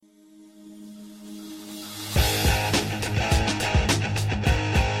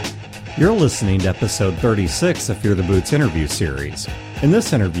You're listening to episode 36 of Fear the Boots interview series. In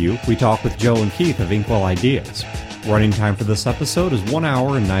this interview, we talk with Joe and Keith of Inkwell Ideas. Running time for this episode is 1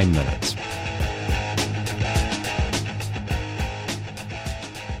 hour and 9 minutes.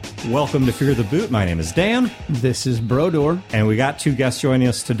 Welcome to Fear the Boot. My name is Dan. This is Brodor. And we got two guests joining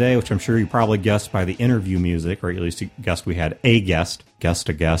us today, which I'm sure you probably guessed by the interview music, or at least you guessed we had a guest.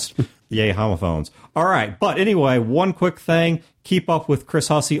 Yay, homophones. All right, but anyway, one quick thing. Keep up with Chris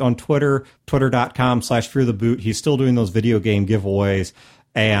Hussey on Twitter, twitter.com/feartheboot. He's still doing those video game giveaways.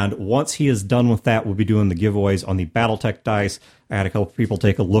 And once he is done with that, we'll be doing the giveaways on the Battletech dice. I had a couple people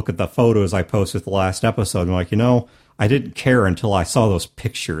take a look at the photos I posted the last episode. And like, I didn't care until I saw those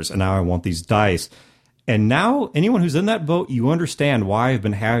pictures, and now I want these dice. And now, anyone who's in that boat, you understand why I've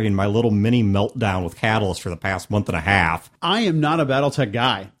been having my little mini meltdown with Catalyst for the past month and a half. I am not a Battletech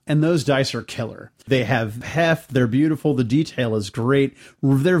guy, and those dice are killer. They have heft, they're beautiful, the detail is great.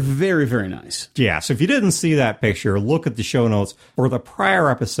 They're very, very nice. Yeah, so if you didn't see that picture, look at the show notes for the prior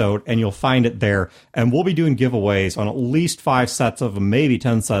episode, and you'll find it there. And we'll be doing giveaways on at least 5 sets of them, maybe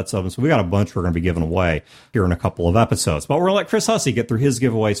 10 sets of them. So we got a bunch we're going to be giving away here in a couple of episodes. But we're going to let Chris Hussey get through his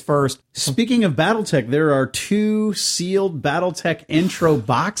giveaways first. Speaking of Battletech, there are 2 sealed Battletech intro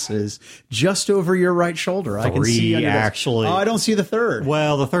boxes just over your right shoulder. I can see actually. Oh, I don't see the third.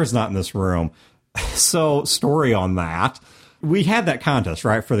 Well, the third's not in this room. So, story on that. We had that contest,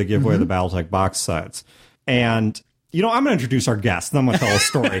 right, for the giveaway of the Battletech box sets. And, I'm going to introduce our guests, and I'm going to tell a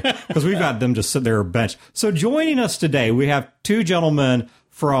story, because we've got them just sitting there bench. So, joining us today, we have 2 gentlemen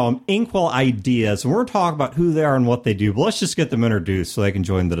from Inkwell Ideas, and we're going to talk about who they are and what they do. But let's just get them introduced so they can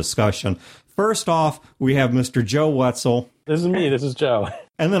join the discussion. First off, we have Mr. Joe Wetzel. This is me. This is Joe.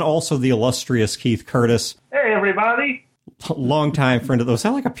 And then also the illustrious Keith Curtis. Hey, everybody. Longtime friend of those. Was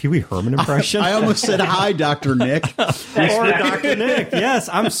that like a Pee Wee Herman impression? I almost said, hi, Dr. Nick. Or Dr. Nick. Yes,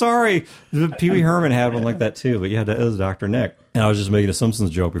 I'm sorry. The Pee Wee Herman had one like that too, but yeah, that is Dr. Nick. And I was just making a Simpsons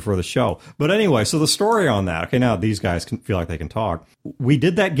joke before the show. But anyway, so the story on that. Okay, now these guys can feel like they can talk. We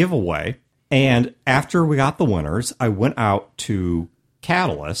did that giveaway, and after we got the winners, I went out to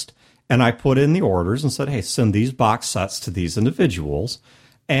Catalyst, and I put in the orders and said, hey, send these box sets to these individuals.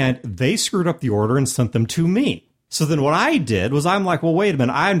 And they screwed up the order and sent them to me. So then what I did was I'm like, well, wait a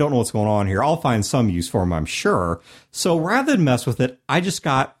minute, I don't know what's going on here. I'll find some use for them, I'm sure. So rather than mess with it, I just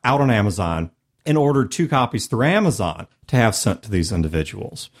got out on Amazon and ordered 2 copies through Amazon to have sent to these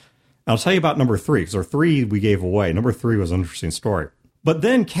individuals. And I'll tell you about number 3, because there 3 we gave away. Number 3 was an interesting story. But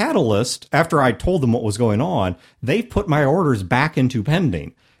then Catalyst, after I told them what was going on, they put my orders back into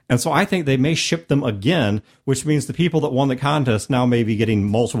pending. And so I think they may ship them again, which means the people that won the contest now may be getting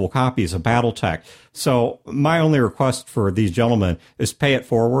multiple copies of Battletech. So my only request for these gentlemen is pay it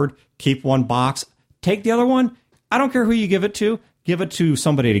forward, keep 1 box, take the other one. I don't care who you give it to. Give it to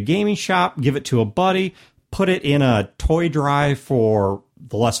somebody at a gaming shop, give it to a buddy, put it in a toy drive for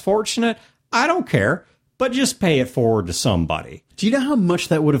the less fortunate. I don't care, but just pay it forward to somebody. Do you know how much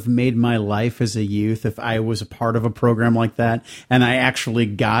that would have made my life as a youth if I was a part of a program like that and I actually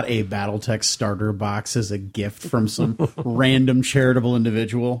got a Battletech starter box as a gift from some random charitable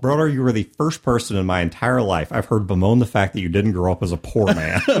individual? Brother, you were the first person in my entire life I've heard bemoan the fact that you didn't grow up as a poor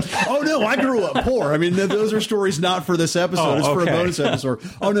man. Oh, no, I grew up poor. I mean, those are stories not for this episode. It's for a bonus episode.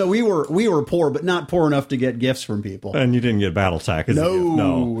 Oh, no, we were poor, but not poor enough to get gifts from people. And you didn't get Battletech as a gift.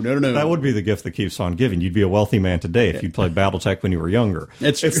 No. That would be the gift that keeps on giving. You'd be a wealthy man today if you played Battletech when you were younger.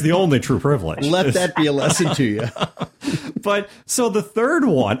 It's the only true privilege. Let that be a lesson to you. But so the third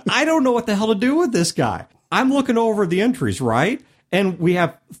one, I don't know what the hell to do with this guy. I'm looking over the entries, right? And we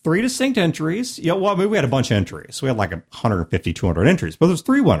have 3 distinct entries. We had a bunch of entries. We had like 150, 200 entries, but there's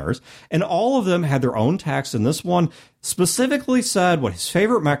 3 winners, and all of them had their own text. And this one specifically said what his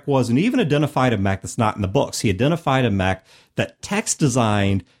favorite mech was, and even identified a mech that's not in the books. He identified a mech that Tex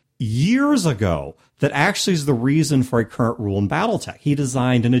designed years ago that actually is the reason for a current rule in Battletech. He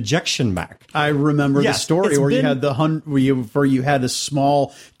designed an ejection mech. I remember the story where you had you had a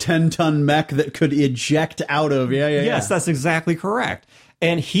small 10-ton mech that could eject out of. Yes, that's exactly correct.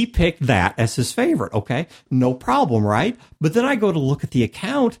 And he picked that as his favorite. Okay, no problem, right? But then I go to look at the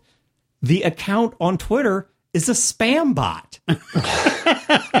account. The account on Twitter is a spam bot.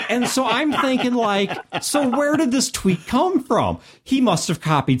 And so I'm thinking, so where did this tweet come from? He must have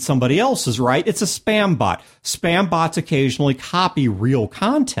copied somebody else's, right? It's a spam bot. Spam bots occasionally copy real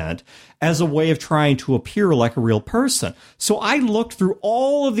content as a way of trying to appear like a real person. So I looked through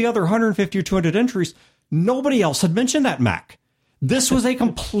all of the other 150 or 200 entries. Nobody else had mentioned that mech. This was a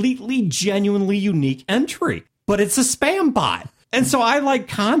completely, genuinely unique entry, but it's a spam bot. And so I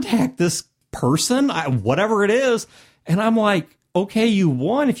contact this person, whatever it is, and I'm like, okay, you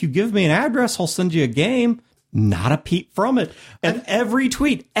won. If you give me an address, I'll send you a game. Not a peep from it. And every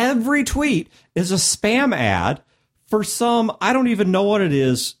tweet is a spam ad for some, I don't even know what it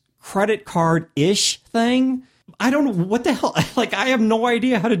is, credit card-ish thing. I don't know what the hell. Like, I have no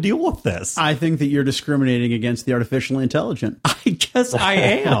idea how to deal with this. I think that you're discriminating against the artificially intelligent. I guess I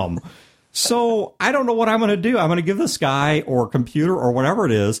am. So I don't know what I'm going to do. I'm going to give this guy or computer or whatever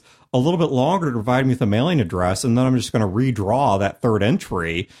it is a little bit longer to provide me with a mailing address, and then I'm just going to redraw that third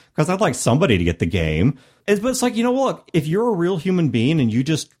entry because I'd like somebody to get the game. But it's like, look, if you're a real human being and you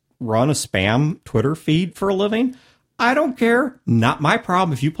just run a spam Twitter feed for a living, I don't care. Not my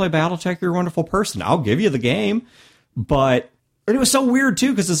problem. If you play BattleTech, you're a wonderful person. I'll give you the game. But it was so weird,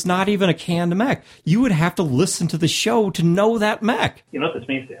 too, because it's not even a canned mech. You would have to listen to the show to know that mech. You know what this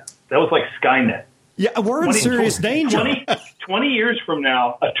means, Dan? That was like Skynet. Yeah, we're in serious danger. 20 years from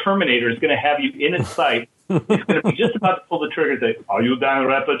now, a Terminator is going to have you in its sight. He's going to be just about to pull the trigger and say, "Are you Dan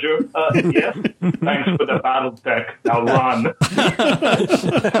Rapinger?" Yes. Thanks for the BattleTech. Now run.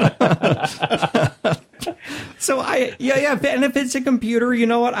 So and if it's a computer, you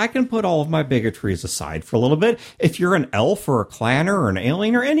know what? I can put all of my bigotries aside for a little bit. If you're an elf or a clanner or an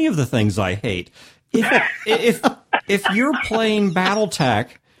alien or any of the things I hate, if you're playing BattleTech,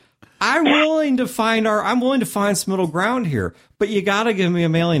 I'm willing to find some middle ground here, but you got to give me a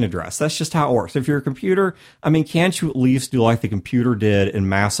mailing address. That's just how it works. If you're a computer, I mean, can't you at least do like the computer did in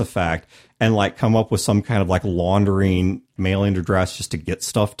Mass Effect and like come up with some kind of like laundering mailing address just to get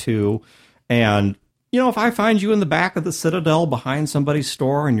stuff to? And if I find you in the back of the Citadel behind somebody's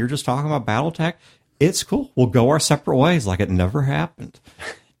store and you're just talking about BattleTech, it's cool. We'll go our separate ways like it never happened.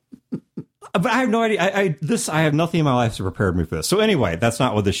 But I have no idea. I have nothing in my life to prepare me for this. So anyway, that's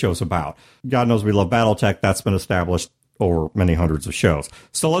not what this show's about. God knows we love BattleTech. That's been established over many hundreds of shows.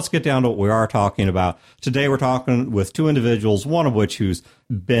 So let's get down to what we are talking about. Today we're talking with two individuals, one of which who's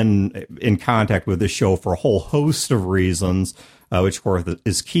been in contact with this show for a whole host of reasons, which of course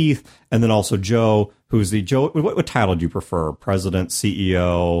is Keith, and then also Joe, who's what title do you prefer? President,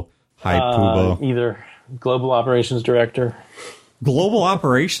 CEO, Hyde Puba? Either Global Operations Director. Global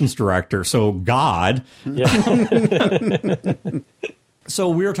Operations Director, so God. Yeah. So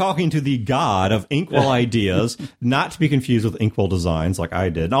we're talking to the god of Inkwell Ideas, not to be confused with Inkwell Designs like I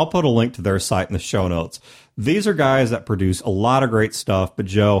did. And I'll put a link to their site in the show notes. These are guys that produce a lot of great stuff. But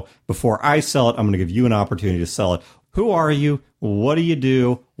Joe, before I sell it, I'm going to give you an opportunity to sell it. Who are you? What do you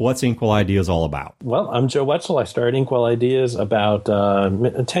do? What's Inkwell Ideas all about? Well, I'm Joe Wetzel. I started Inkwell Ideas about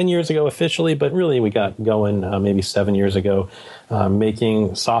 10 years ago officially, but really we got going maybe 7 years ago,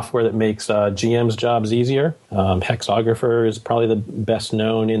 making software that makes GM's jobs easier. Hexographer is probably the best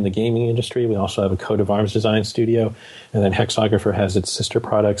known in the gaming industry. We also have a coat of arms design studio. And then Hexographer has its sister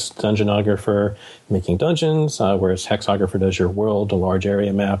products, Dungeonographer, making dungeons, whereas Hexographer does your world, the large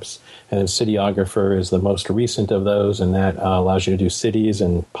area maps. And then Cityographer is the most recent of those, and that allows you to do cities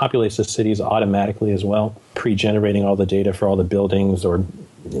and populates the cities automatically as well, pre-generating all the data for all the buildings or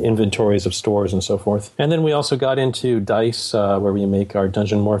inventories of stores and so forth. And then we also got into dice, where we make our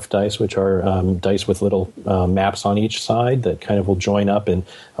Dungeon Morph dice, which are dice with little maps on each side that kind of will join up and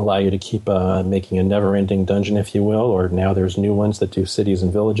allow you to keep making a never-ending dungeon, if you will, or now there's new ones that do cities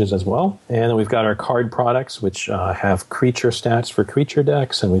and villages as well. And then we've got our card products, which have creature stats for creature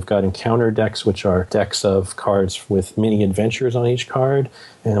decks, and we've got encounter decks, which are decks of cards with mini adventures on each card.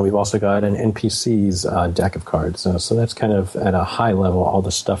 And we've also got an NPC's deck of cards. So that's kind of at a high level all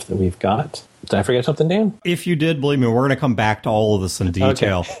the stuff that we've got. Did I forget something, Dan? If you did, believe me, we're going to come back to all of this in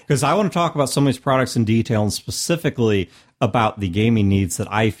detail. Because I want to talk about some of these products in detail and specifically about the gaming needs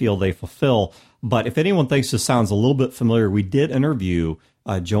that I feel they fulfill. But if anyone thinks this sounds a little bit familiar, we did interview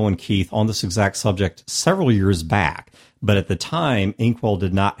Joe and Keith on this exact subject several years back. But at the time, Inkwell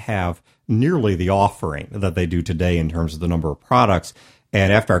did not have nearly the offering that they do today in terms of the number of products.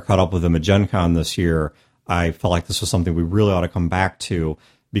 And after I caught up with them at Gen Con this year, I felt like this was something we really ought to come back to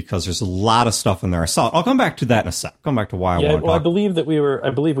because there's a lot of stuff in there. I'll come back to that in a sec. Come back to why I want to talk. I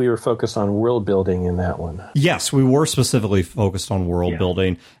believe we were focused on world building in that one. Yes, we were specifically focused on world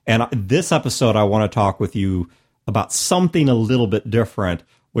building. And this episode, I want to talk with you about something a little bit different,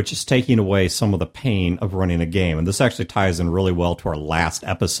 which is taking away some of the pain of running a game. And this actually ties in really well to our last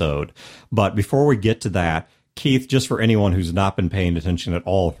episode. But before we get to that, Keith, just for anyone who's not been paying attention at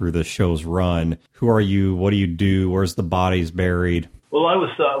all through this show's run, who are you? What do you do? Where's the bodies buried? Well, I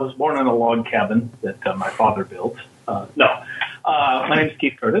was born in a log cabin that my father built. My name's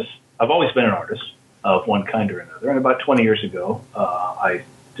Keith Curtis. I've always been an artist of one kind or another. And about 20 years ago, I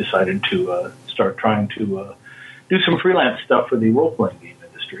decided to start trying to do some freelance stuff for the role-playing game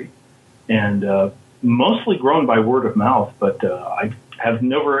industry. And mostly grown by word of mouth, but I have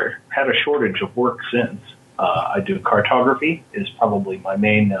never had a shortage of work since. I do cartography is probably my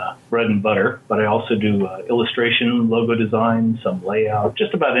main bread and butter, but I also do illustration, logo design, some layout,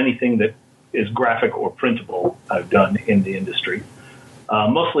 just about anything that is graphic or printable I've done in the industry.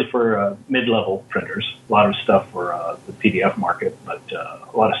 Mostly for mid-level printers, a lot of stuff for the PDF market, but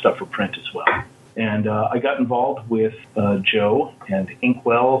a lot of stuff for print as well. And I got involved with Joe and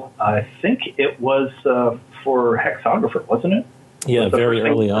Inkwell. I think it was for Hexographer, wasn't it? Yeah, very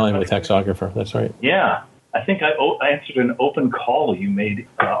early on with Hexographer. That's right. Yeah. I think I answered an open call you made,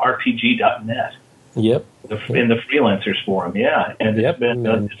 RPG.net. Yep. In the freelancers forum, yeah. And it's been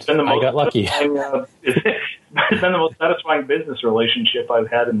the most I got lucky. It's been the most satisfying business relationship I've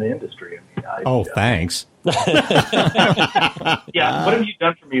had in the industry. I mean, thanks. Yeah, what have you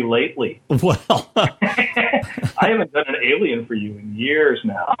done for me lately? Well, I haven't done an Alien for you in years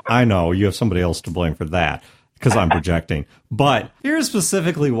now. I know you have somebody else to blame for that because I'm projecting. But here's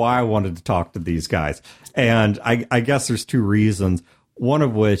specifically why I wanted to talk to these guys. And I guess there's two reasons. One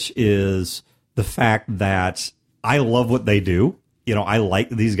of which is the fact that I love what they do. You know, I like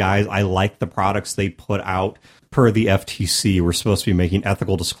these guys. I like the products they put out. Per the FTC, we're supposed to be making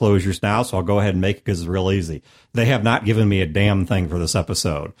ethical disclosures now, so I'll go ahead and make it because it's real easy. They have not given me a damn thing for this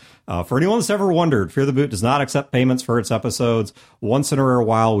episode. For anyone that's ever wondered, Fear the Boot does not accept payments for its episodes. Once in a rare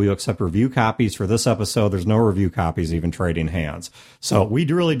while, we accept review copies for this episode. There's no review copies even trading hands. So we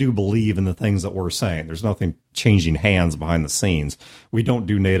really do believe in the things that we're saying. There's nothing changing hands behind the scenes. We don't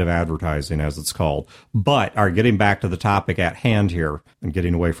do native advertising, as it's called. But, all right, getting back to the topic at hand here and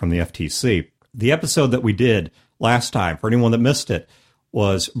getting away from the FTC. The episode that we did last time, for anyone that missed it,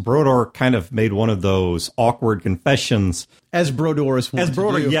 was Brodor kind of made one of those awkward confessions. As Brodor is wont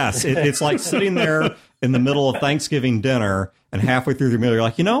to do. Yes. It's like sitting there in the middle of Thanksgiving dinner, and halfway through the meal, you're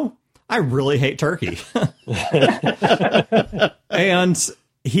like, I really hate turkey. And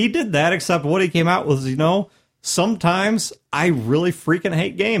he did that, except what he came out with was, sometimes I really freaking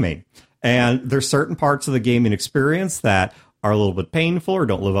hate gaming. And there's certain parts of the gaming experience that are a little bit painful or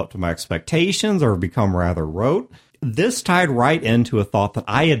don't live up to my expectations or become rather rote. This tied right into a thought that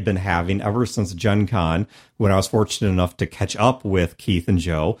I had been having ever since Gen Con, when I was fortunate enough to catch up with Keith and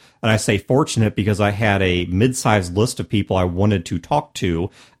Joe. And I say fortunate because I had a mid-sized list of people I wanted to talk to,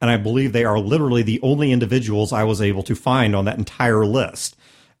 and I believe they are literally the only individuals I was able to find on that entire list.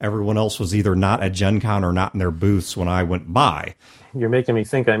 Everyone else was either not at Gen Con or not in their booths when I went by. You're making me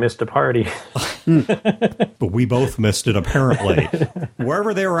think I missed a party. But we both missed it, apparently.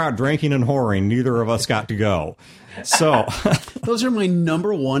 Wherever they were out drinking and whoring, neither of us got to go. So those are my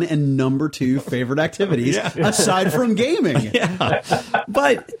number one and number two favorite activities, aside from gaming. Yeah.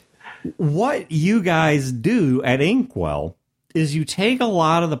 But what you guys do at Inkwell is you take a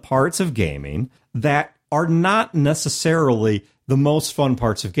lot of the parts of gaming that are not necessarily the most fun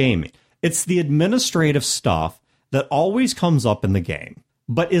parts of gaming. It's the administrative stuff that always comes up in the game,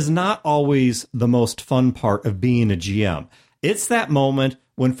 but is not always the most fun part of being a GM. It's that moment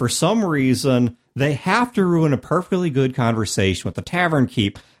when, for some reason, they have to ruin a perfectly good conversation with the tavern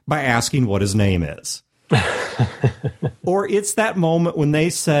keep by asking what his name is. Or it's that moment when they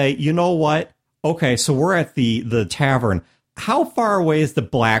say, you know what? Okay, so we're at the tavern. How far away is the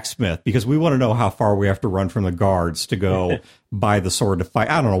blacksmith? Because we want to know how far we have to run from the guards to go buy the sword to fight.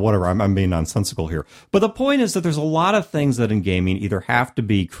 I don't know, whatever. I'm being nonsensical here. But the point is that there's a lot of things that in gaming either have to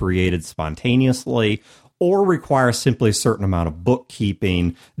be created spontaneously or require simply a certain amount of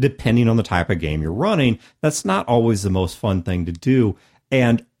bookkeeping, depending on the type of game you're running. That's not always the most fun thing to do.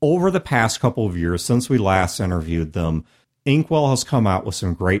 And over the past couple of years, since we last interviewed them, Inkwell has come out with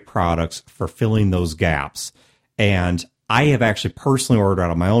some great products for filling those gaps. And I have actually personally ordered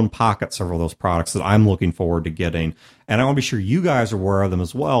out of my own pocket several of those products that I'm looking forward to getting. And I want to be sure you guys are aware of them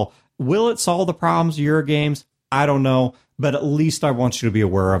as well. Will it solve the problems of your games? I don't know. But at least I want you to be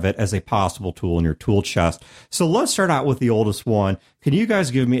aware of it as a possible tool in your tool chest. So let's start out with the oldest one. Can you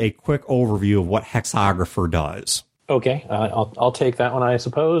guys give me a quick overview of what Hexographer does? Okay, I'll take that one, I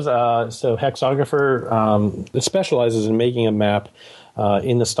suppose. So Hexographer it specializes in making a map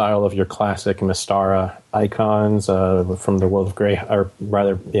in the style of your classic Mystara icons from the World of Grey, or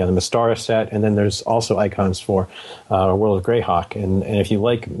rather, the Mystara set, and then there's also icons for World of Greyhawk. And if you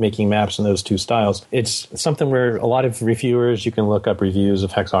like making maps in those two styles, it's something where a lot of reviewers, you can look up reviews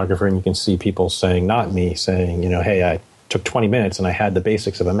of Hexographer and you can see people saying, not me, saying, hey, I took 20 minutes and I had the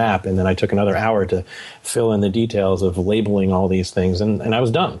basics of a map, and then I took another hour to fill in the details of labeling all these things, and I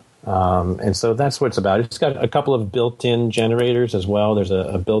was done. And so that's what it's about. It's got a couple of built-in generators as well. There's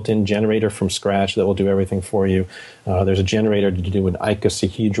a built-in generator from scratch that will do everything for you. There's a generator to do an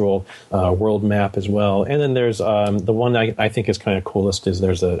icosahedral world map as well. And then there's the one I think is kind of coolest is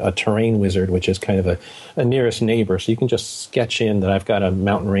there's a terrain wizard, which is kind of a nearest neighbor. So you can just sketch in that I've got a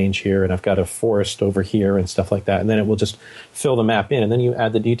mountain range here and I've got a forest over here and stuff like that. And then it will just fill the map in, and then you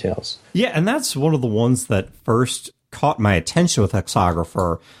add the details. Yeah, and that's one of the ones that first caught my attention with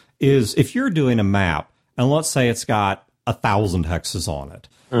Hexographer is if you're doing a map, and let's say it's got 1,000 hexes on it,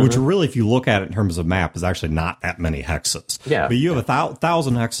 which really, if you look at it in terms of map, is actually not that many hexes. Yeah. But you have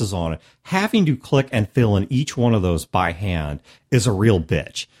 1,000 hexes on it. Having to click and fill in each one of those by hand is a real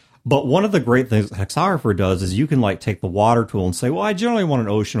bitch. But one of the great things that Hexographer does is you can like take the water tool and say, well, I generally want an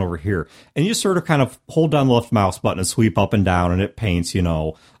ocean over here. And you sort of kind of hold down the left mouse button and sweep up and down, and it paints,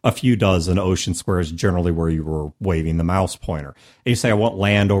 a few dozen ocean squares, generally where you were waving the mouse pointer. And you say, I want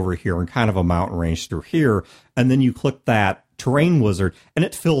land over here and kind of a mountain range through here. And then you click that terrain wizard and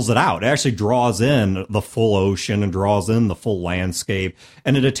it fills it out. It actually draws in the full ocean and draws in the full landscape,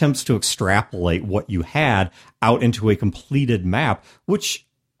 and it attempts to extrapolate what you had out into a completed map, which,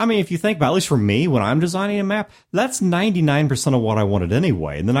 I mean, if you think about it, at least for me, when I'm designing a map, that's 99% of what I wanted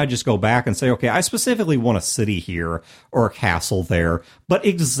anyway. And then I just go back and say, okay, I specifically want a city here or a castle there. But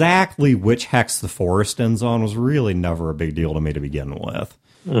exactly which hex the forest ends on was really never a big deal to me to begin with.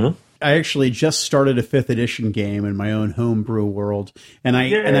 Mm-hmm. I actually just started a 5th edition game in my own homebrew world. And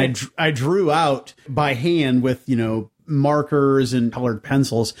I drew out by hand with, markers and colored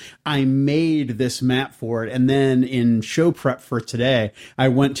pencils. I made this map for it, and then in show prep for today, I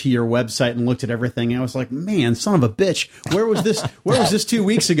went to your website and looked at everything, and I was like, man, son of a bitch, where was this 2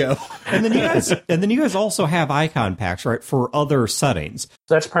 weeks ago? And then you guys also have icon packs, right, for other settings.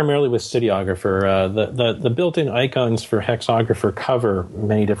 That's primarily with Cityographer. The built-in icons for Hexographer cover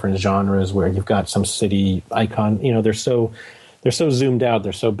many different genres, where you've got some city icon, they're so zoomed out,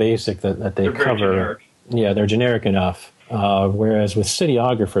 they're so basic that they cover. Yeah, they're generic enough. Whereas with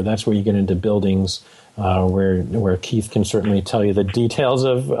Cityographer, that's where you get into buildings, where Keith can certainly tell you the details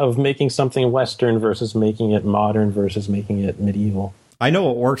of making something Western versus making it modern versus making it medieval. I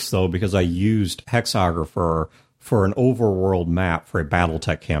know it works, though, because I used Hexographer for an overworld map for a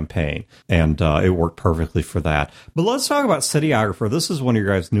Battletech campaign, and it worked perfectly for that. But let's talk about Cityographer. This is one of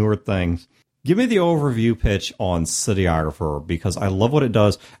your guys' newer things. Give me the overview pitch on Cityographer, because I love what it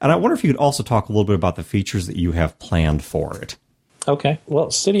does. And I wonder if you could also talk a little bit about the features that you have planned for it. Okay. Well,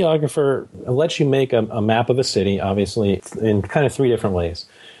 Cityographer lets you make a map of a city, obviously, in kind of 3 different ways.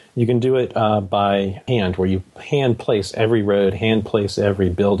 You can do it by hand, where you hand place every road, hand place every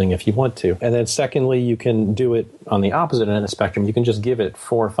building if you want to. And then secondly, you can do it on the opposite end of the spectrum. You can just give it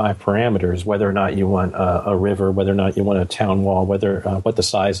 4 or 5 parameters, whether or not you want a river, whether or not you want a town wall, what the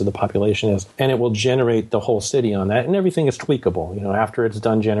size of the population is. And it will generate the whole city on that. And everything is tweakable. After it's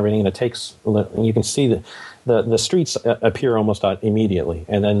done generating, you can see that the streets appear almost immediately,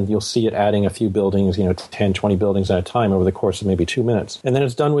 and then you'll see it adding a few buildings, 10, 20 buildings at a time over the course of maybe 2 minutes. And then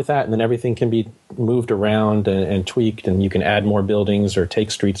it's done with that, and then everything can be moved around and tweaked, and you can add more buildings or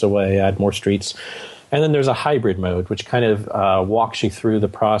take streets away, add more streets. And then there's a hybrid mode, which kind of walks you through the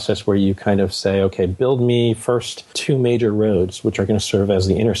process where you kind of say, okay, build me first 2 major roads, which are going to serve as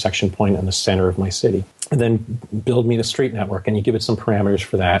the intersection point in the center of my city. And then build me the street network, and you give it some parameters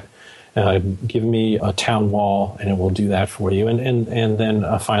for that. Give me a town wall, and it will do that for you. And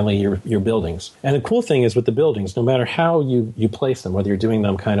then finally your buildings. And the cool thing is with the buildings, no matter how you place them, whether you're doing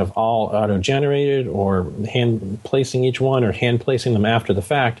them kind of all auto-generated or hand placing each one or hand placing them after the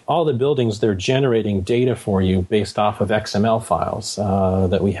fact, all the buildings, they're generating data for you based off of XML files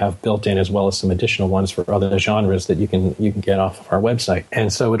that we have built in, as well as some additional ones for other genres that you can get off of our website.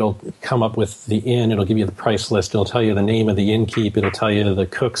 And so it'll come up with the inn, it'll give you the price list, it'll tell you the name of the innkeep, it'll tell you the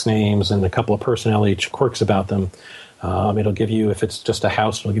cook's name, and a couple of personality quirks about them. It'll give you, if it's just a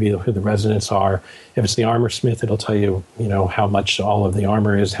house, it'll give you who the residents are. If it's the armor smith, it'll tell you, how much all of the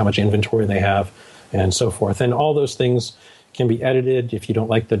armor is, how much inventory they have, and so forth. And all those things can be edited. If you don't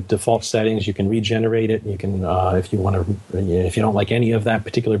like the default settings, you can regenerate it. You can, if you don't like any of that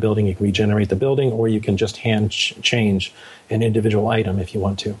particular building, you can regenerate the building, or you can just hand change an individual item if you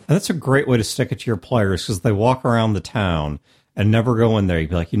want to. And that's a great way to stick it to your players, because they walk around the town and never go in there.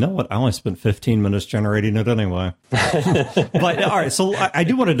 You'd be like, you know what? I only spent 15 minutes generating it anyway. But all right, so I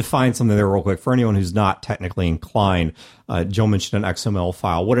do want to define something there real quick for anyone who's not technically inclined. Joe mentioned an XML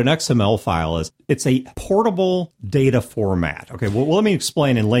file. What an XML file is It's a portable data format. Okay, well, let me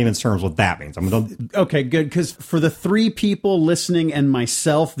explain in layman's terms what that means. Okay, good, because for the 3 people listening and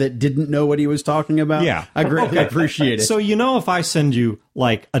myself that didn't know what he was talking about, I greatly appreciate it. So, if I send you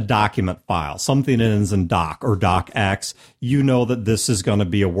like a document file, something that ends in doc or docx, you know that this is going to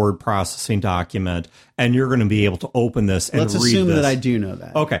be a word processing document, and you're going to be able to open this and read this. Let's assume that I do know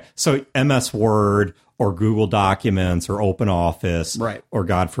that. Okay, so MS Word or Google Documents or OpenOffice, right, or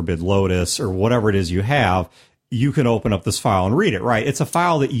God forbid Lotus or whatever it is you have, you can open up this file and read it, right? It's a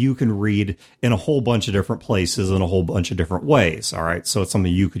file that you can read in a whole bunch of different places in a whole bunch of different ways, all right? So it's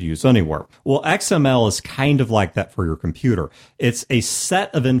something you could use anywhere. Well, XML is kind of like that for your computer. It's a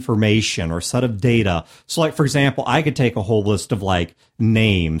set of information or set of data. So like, for example, I could take a whole list of like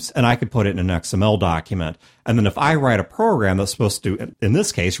names and I could put it in an XML document. And then if I write a program that's supposed to, in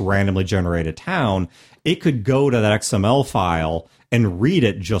this case, randomly generate a town, it could go to that XML file and read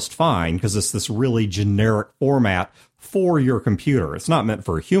it just fine because it's this really generic format for your computer. It's not meant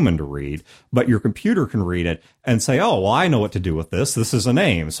for a human to read, but your computer can read it and say, oh, well, I know what to do with this. This is a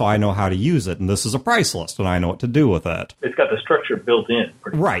name, so I know how to use it. And this is a price list, and I know what to do with it. It's got the structure built in.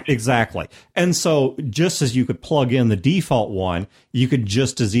 Right, exactly. And so just as you could plug in the default one, you could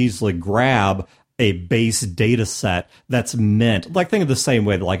just as easily grab a base data set that's meant, like think of the same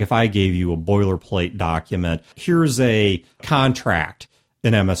way that like if I gave you a boilerplate document, here's a contract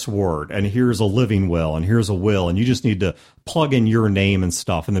in MS Word, and here's a living will, and here's a will, and you just need to plug in your name and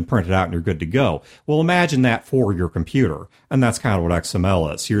stuff and then print it out and you're good to go. Well, imagine that for your computer. And that's kind of what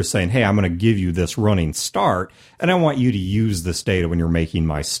XML is. You're saying, hey, I'm going to give you this running start, and I want you to use this data when you're making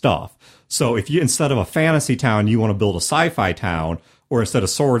my stuff. So if you, instead of a fantasy town, you want to build a sci-fi town, or instead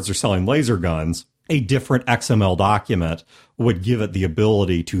of swords, they're selling laser guns, a different XML document would give it the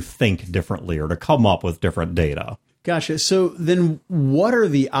ability to think differently or to come up with different data. Gotcha. So then what are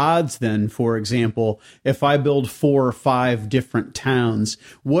the odds then, for example, if I build 4 or 5 different towns,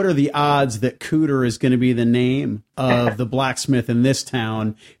 what are the odds that Cooter is going to be the name of the blacksmith in this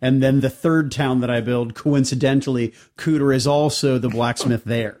town, and then the third town that I build, coincidentally, Cooter is also the blacksmith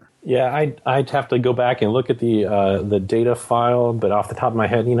there? Yeah, I'd have to go back and look at the data file, but off the top of my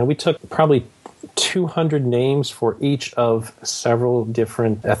head, we took probably 200 names for each of several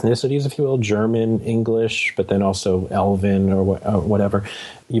different ethnicities, if you will, German, English, but then also Elven or whatever.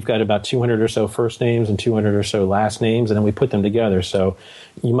 You've got about 200 or so first names and 200 or so last names, and then we put them together. So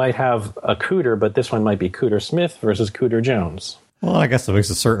you might have a Cooter, but this one might be Cooter Smith versus Cooter Jones. Well, I guess it makes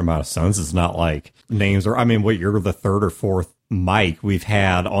a certain amount of sense. It's not like names are, you're the 3rd or 4th Mike we've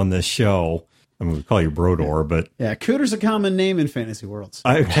had on this show. We call you Brodor, but... Yeah, Cooter's a common name in fantasy worlds.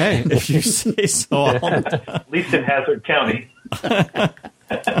 Okay, if you say so. At least in Hazard County.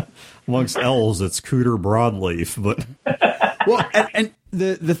 Amongst elves, it's Cooter Broadleaf, but... Well, and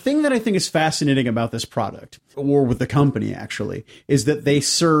the thing that I think is fascinating about this product, or with the company, actually, is that they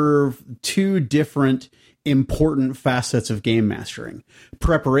serve 2 different important facets of game mastering: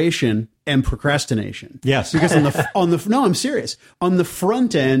 preparation and procrastination. Yes. Because no, I'm serious. On the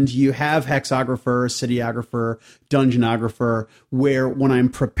front end, you have hexographer, cityographer, dungeonographer, where when I'm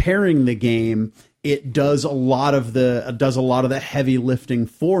preparing the game, it does a lot of the heavy lifting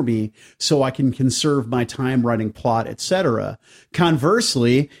for me, so I can conserve my time writing plot, etc.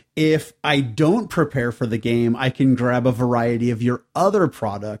 Conversely, if I don't prepare for the game, I can grab a variety of your other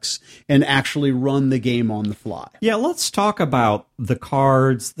products and actually run the game on the fly. Yeah, let's talk about the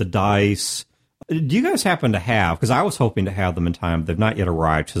cards, the dice. Do you guys happen to have, because I was hoping to have them in time, they've not yet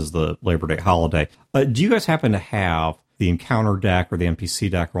arrived because the Labor Day holiday. Do you guys happen to have the encounter deck or the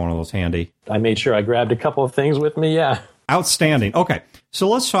NPC deck or one of those handy? I made sure I grabbed a couple of things with me, yeah. Outstanding. Okay, so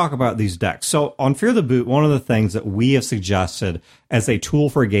let's talk about these decks. So on Fear the Boot, one of the things that we have suggested as a tool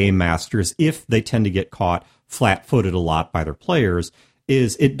for game masters, if they tend to get caught flat-footed a lot by their players,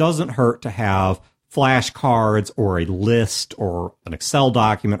 is it doesn't hurt to have flashcards or a list or an Excel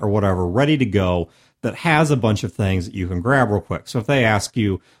document or whatever ready to go that has a bunch of things that you can grab real quick. So if they ask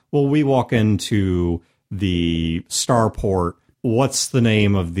you, well, we walk into the starport, what's the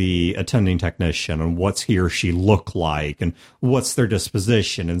name of the attending technician, and what's he or she look like, and what's their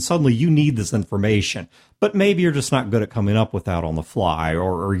disposition, and suddenly you need this information, but maybe you're just not good at coming up with that on the fly,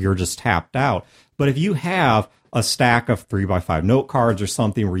 or you're just tapped out. But if you have a stack of 3x5 note cards or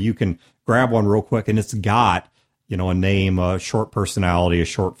something where you can grab one real quick and it's got, a name, a short personality, a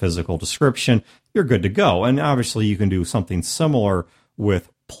short physical description, you're good to go. And obviously you can do something similar with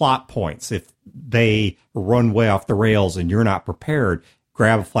plot points. If they run way off the rails and you're not prepared,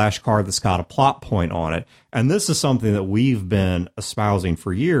 grab a flashcard that's got a plot point on it. And this is something that we've been espousing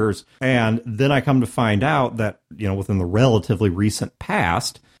for years. And then I come to find out that, within the relatively recent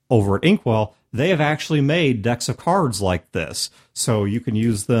past, over at Inkwell, they have actually made decks of cards like this. So you can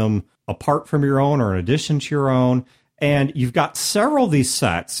use them apart from your own or in addition to your own. And you've got several of these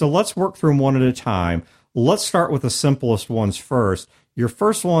sets. So let's work through them one at a time. Let's start with the simplest ones first. Your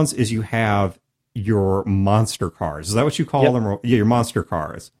first ones is you have your monster cards. Is that what you call them? Yeah, your monster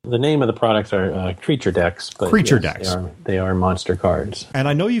cards. The name of the products are creature decks. But creature decks. They are monster cards. And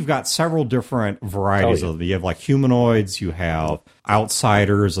I know you've got several different varieties of them. You have like humanoids, you have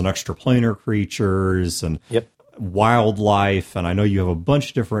outsiders and extraplanar creatures and wildlife. And I know you have a bunch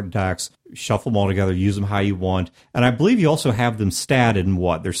of different decks. Shuffle them all together, use them how you want. And I believe you also have them statted in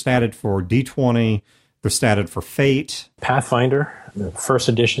what? They're statted for D20. They're statted for Fate. Pathfinder, the first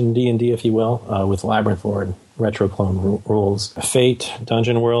edition D&D, if you will, with Labyrinth Lord, retro clone rules. Fate,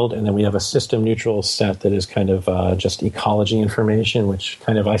 Dungeon World, and then we have a system-neutral set that is kind of just ecology information, which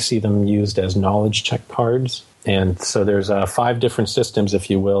kind of I see them used as knowledge check cards. And so there's 5 different systems, if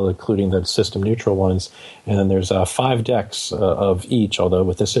you will, including the system-neutral ones. And then there's 5 decks of each, although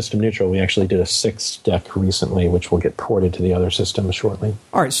with the system-neutral, we actually did a 6th deck recently, which will get ported to the other systems shortly.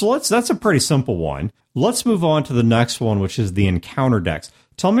 All right, so that's a pretty simple one. Let's move on to the next one, which is the encounter decks.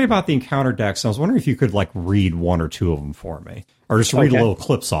 Tell me about the encounter decks. I was wondering if you could read 1 or 2 of them for me, or just read little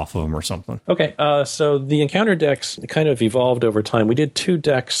clips off of them or something. Okay, so the encounter decks kind of evolved over time. We did 2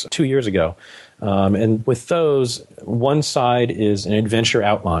 decks 2 years ago. And with those, one side is an adventure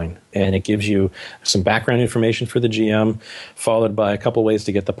outline, and it gives you some background information for the GM, followed by a couple ways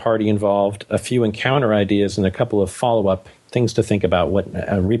to get the party involved, a few encounter ideas, and a couple of follow-up things to think about, what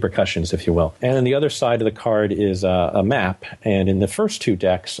repercussions, if you will. And then the other side of the card is a map. And in the first 2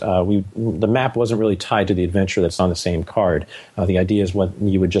 decks, the map wasn't really tied to the adventure that's on the same card. The idea is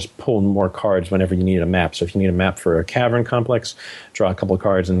you would just pull more cards whenever you need a map. So if you need a map for a cavern complex, draw a couple of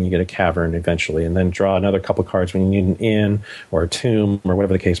cards and you get a cavern eventually. And then draw another couple of cards when you need an inn or a tomb or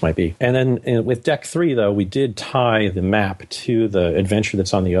whatever the case might be. And then with deck 3, though, we did tie the map to the adventure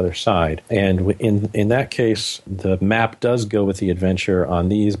that's on the other side. And in that case, the map does go with the adventure on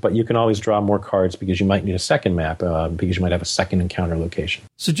these, but you can always draw more cards because you might need a second map, because you might have a second encounter location.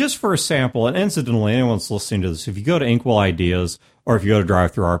 So just for a sample, and incidentally, anyone's listening to this, if you go to Inkwell Ideas or if you go to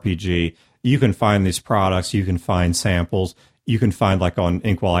Drive Through RPG, you can find these products, you can find samples, you can find on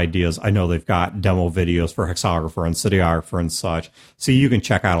Inkwell Ideas, I know they've got demo videos for Hexographer and Cityographer and such, so you can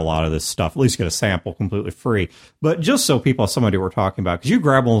check out a lot of this stuff, at least get a sample completely free. But just so people have some idea what we're talking about, because you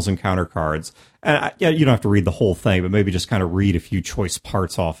grab one of those encounter cards, and you don't have to read the whole thing, but maybe just kind of read a few choice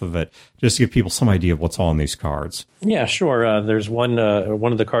parts off of it, just to give people some idea of what's on these cards. Yeah, sure. There's one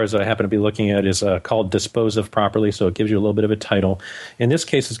of the cards that I happen to be looking at is called Dispose of Properly, so it gives you a little bit of a title. In this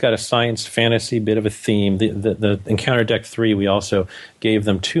case, it's got a science fantasy bit of a theme. The Encounter Deck 3, we also gave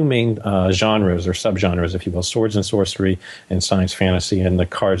them 2 main genres or subgenres, if you will, swords and sorcery and science fantasy, and the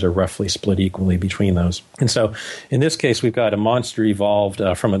cards are roughly split equally between those. And so in this case, we've got a monster evolved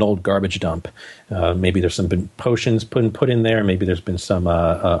from an old garbage dump. Maybe there's some been potions put in there. Maybe there's been some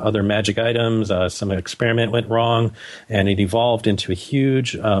other magic items. Some experiment went wrong, and it evolved into a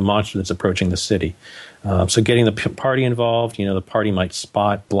huge monster that's approaching the city. So getting the party involved, the party might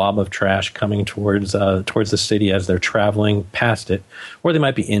spot blob of trash coming towards the city as they're traveling past it, or they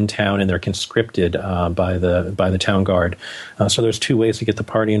might be in town and they're conscripted by the town guard. So there's 2 ways to get the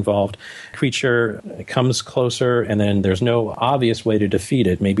party involved. Creature comes closer, and then there's no obvious way to defeat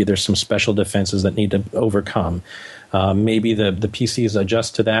it. Maybe there's some special defenses that need to overcome. Maybe the PCs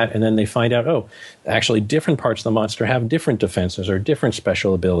adjust to that, and then they find out, actually different parts of the monster have different defenses or different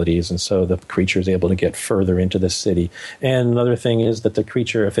special abilities, and so the creature is able to get further into the city. And another thing is that the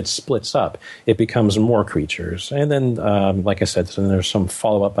creature, if it splits up, it becomes more creatures. And then, like I said, so there's some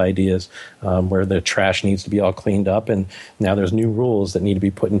follow-up ideas where the trash needs to be all cleaned up, and now there's new rules that need to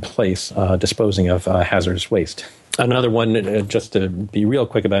be put in place disposing of hazardous waste. Another one, just to be real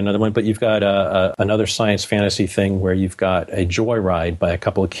quick about another one, but you've got another science fantasy thing where you've got a joyride by a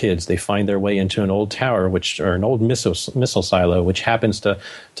couple of kids. They find their way into an old tower, or an old missile silo, which happens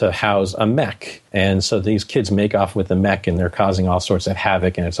to house a mech. And so these kids make off with the mech, and they're causing all sorts of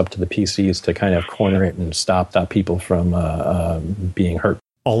havoc, and it's up to the PCs to kind of corner it and stop people from being hurt.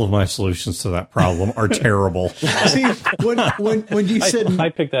 All of my solutions to that problem are terrible. See, when you said... I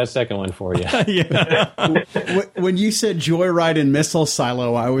picked that second one for you. Yeah. When you said Joyride and Missile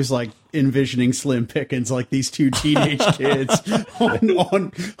Silo, I was envisioning Slim Pickens, these 2 teenage kids on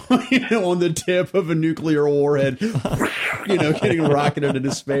the tip of a nuclear warhead, getting rocketed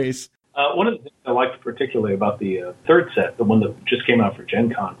into space. One of the things I liked particularly about the 3rd set, the one that just came out for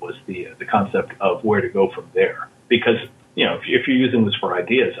Gen Con, was the concept of where to go from there. Because if you're using this for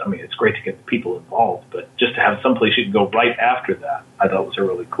ideas, I mean, it's great to get the people involved, but just to have someplace you can go right after that, I thought was a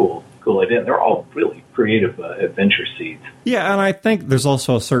really cool idea. And they're all really creative adventure seeds. Yeah, and I think there's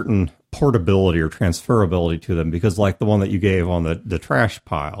also a certain portability or transferability to them, because like the one that you gave on the trash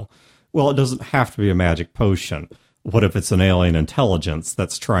pile, well, it doesn't have to be a magic potion. What if it's an alien intelligence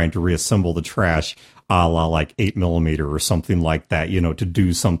that's trying to reassemble the trash a la like 8mm or something like that, to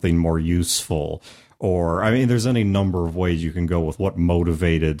do something more useful? Or, I mean, there's any number of ways you can go with what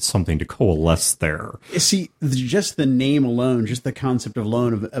motivated something to coalesce there. See, just the name alone, just the concept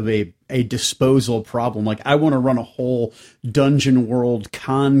alone of a disposal problem. Like, I want to run a whole Dungeon World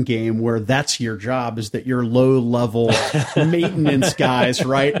con game where that's your job, is that you're low-level maintenance guys,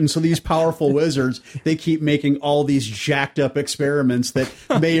 right? And so these powerful wizards, they keep making all these jacked-up experiments that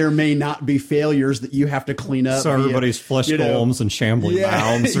may or may not be failures that you have to clean up. So everybody's flesh golems and shambling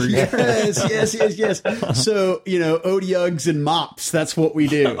mounds. Or, yes. So, Odiugs and mops, that's what we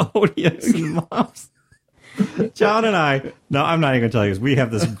do. Odiugs and mops. John and I, no, I'm not even going to tell you, because we have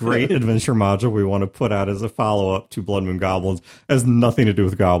this great adventure module we want to put out as a follow-up to Blood Moon Goblins. It has nothing to do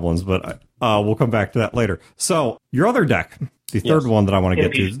with goblins, but we'll come back to that later. So, your other deck, the third one that I want to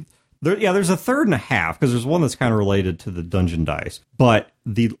get to, there's a third and a half, because there's one that's kind of related to the dungeon dice. But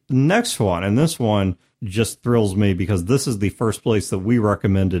the next one, and this one just thrills me, because this is the first place that we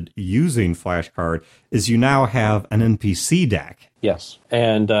recommended using flashcard, is you now have an NPC deck. Yes,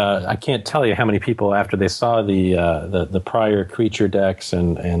 and I can't tell you how many people, after they saw the prior creature decks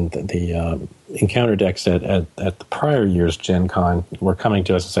and the encounter decks at the prior year's Gen Con, were coming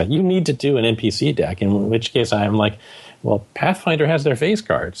to us and said, you need to do an NPC deck, in which case I am like, well, Pathfinder has their face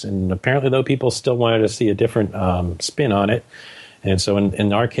cards, and apparently though people still wanted to see a different spin on it. And so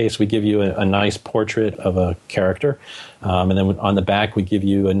in our case, we give you a nice portrait of a character. And then on the back, we give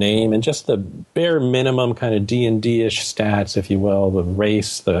you a name and just the bare minimum kind of D&D-ish stats, if you will, the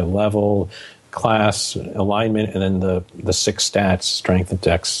race, the level, class, alignment, and then the 6 stats, strength and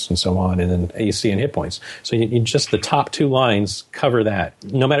dex, and so on, and then AC and hit points. So you just the top 2 lines cover that.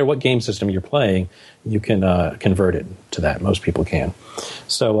 No matter what game system you're playing, you can convert it to that. Most people can.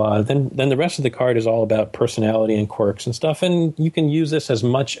 So then the rest of the card is all about personality and quirks and stuff, and you can use this as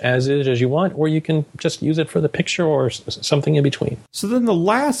much as it as you want, or you can just use it for the picture or something in between. So then the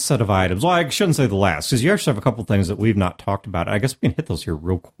last set of items, well, I shouldn't say the last, because you actually have a couple things that we've not talked about. I guess we can hit those here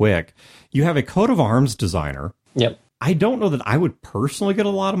real quick. You have a coat of arms designer. Yep. I don't know that I would personally get a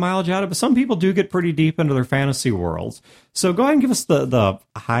lot of mileage out of it, but some people do get pretty deep into their fantasy worlds. So go ahead and give us the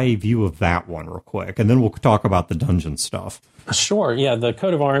high view of that one real quick, and then we'll talk about the dungeon stuff. Sure. Yeah, the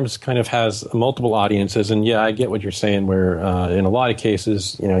coat of arms kind of has multiple audiences, and yeah, I get what you're saying. Where in a lot of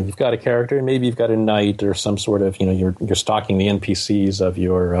cases, you've got a character, and maybe you've got a knight or some sort of, you're stalking the NPCs of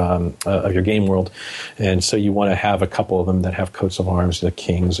your game world, and so you want to have a couple of them that have coats of arms, the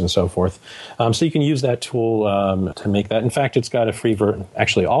kings and so forth. So you can use that tool to make that. In fact, it's got a free version.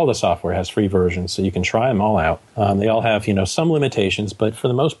 Actually, all the software has free versions, so you can try them all out. They all have some limitations, but for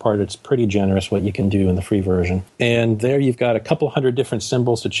the most part, it's pretty generous what you can do in the free version. And there you've got a couple hundred different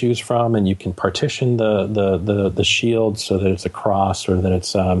symbols to choose from, and you can partition the shield so that it's a cross, or that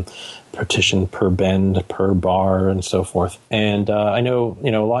it's partitioned per bend, per bar, and so forth. And I know a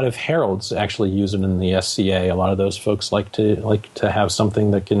lot of heralds actually use it in the SCA. A lot of those folks like to have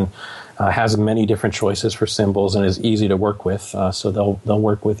something that can has many different choices for symbols and is easy to work with, so they'll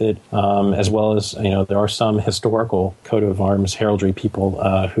work with it, as well as there are some historical coat of arms heraldry people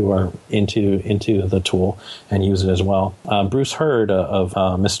who are into the tool and use it as well. Bruce Hurd of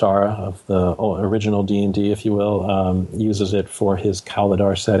Mystara, of the original D&D, if you will, uses it for his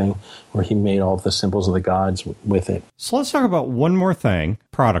Kaladar setting, where he made all of the symbols of the gods with it. So let's talk about one more thing,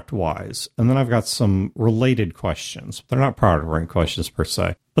 product-wise, and then I've got some related questions. They're not product-oriented questions per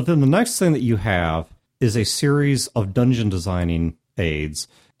se. But then the next thing that you have is a series of dungeon designing aids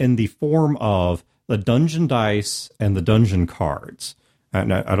in the form of the dungeon dice and the dungeon cards.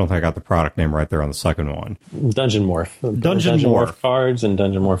 And I don't think I got the product name right there on the second one. Dungeon Morph. Dungeon Morph cards and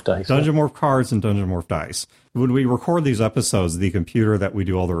Dungeon Morph dice. Dungeon Morph cards and Dungeon Morph dice. When we record these episodes, the computer that we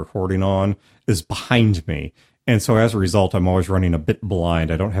do all the recording on is behind me. And so as a result, I'm always running a bit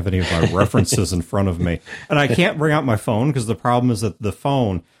blind. I don't have any of my references in front of me. And I can't bring out my phone because the problem is that the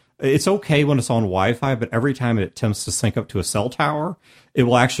phone, it's okay when it's on Wi-Fi, but every time it attempts to sync up to a cell tower, it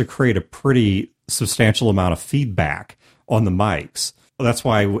will actually create a pretty substantial amount of feedback on the mics. That's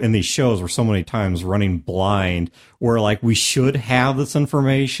why in these shows we're so many times running blind, where like we should have this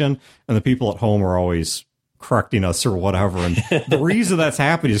information, and the people at home are always correcting us or whatever. And the reason that's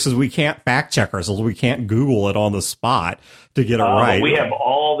happening is because we can't fact check ourselves. We can't Google it on the spot to get it right. We have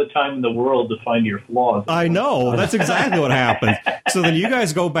all the time in the world to find your flaws. I know. That's exactly what happens. So then you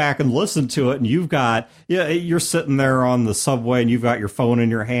guys go back and listen to it, and you're sitting there on the subway, and you've got your phone in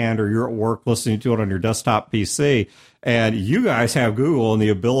your hand, or you're at work listening to it on your desktop PC, and you guys have Google and the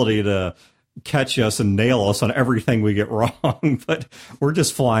ability to catch us and nail us on everything we get wrong, but we're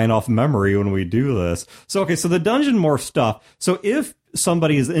just flying off memory when we do this. So, okay, so the dungeon morph stuff. So if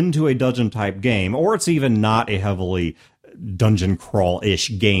somebody is into a dungeon type game, or it's even not a heavily dungeon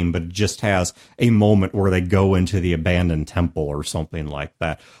crawl-ish game, but it just has a moment where they go into the abandoned temple or something like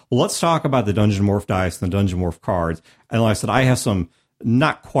that. Well, let's talk about the dungeon morph dice and the dungeon morph cards. And like I said, I have some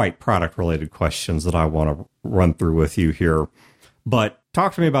not quite product-related questions that I want to run through with you here. But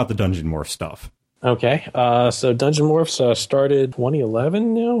talk to me about the dungeon morph stuff. Okay, so Dungeon Morphs started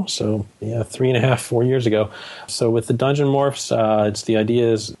 2011 now, so 4 years ago. So with the Dungeon Morphs, it's the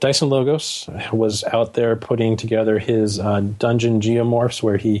idea is Dyson Logos was out there putting together his Dungeon Geomorphs,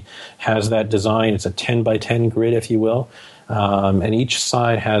 where he has that design. It's a 10 by 10 grid, if you will. And each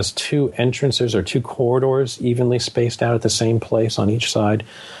side has two entrances or two corridors evenly spaced out at the same place on each side.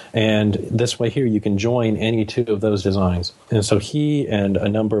 And this way here, you can join any two of those designs. And so he and a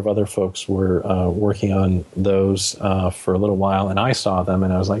number of other folks were working on those for a little while. And I saw them,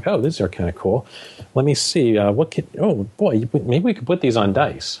 and I was like, oh, these are kind of cool. Let me see. Maybe we could put these on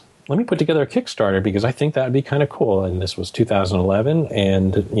dice. Let me put together a Kickstarter, because I think that would be kind of cool. And this was 2011,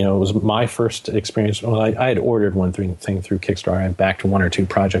 and it was my first experience. Well, I had ordered one thing through Kickstarter. I backed one or two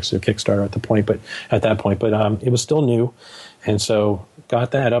projects through Kickstarter at that point, but it was still new, and so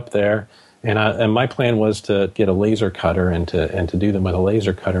got that up there. And my plan was to get a laser cutter and to do them with a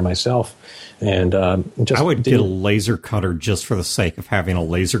laser cutter myself. And I would get a laser cutter just for the sake of having a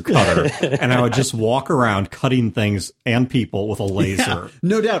laser cutter, and I would just walk around cutting things and people with a laser. Yeah,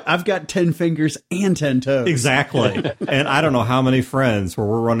 no doubt. I've got 10 fingers and 10 toes. Exactly. And I don't know how many friends where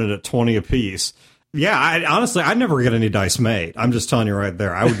we're running at 20 apiece. Yeah, I'd never get any dice made. I'm just telling you right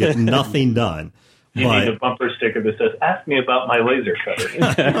there. I would get nothing done. You need a bumper sticker that says, ask me about my laser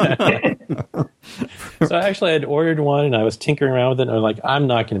cutter. So actually, I had ordered one, and I was tinkering around with it, and I was like, I'm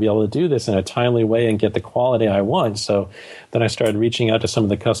not going to be able to do this in a timely way and get the quality I want. So then I started reaching out to some of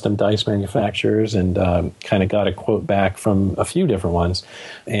the custom dice manufacturers and kind of got a quote back from a few different ones.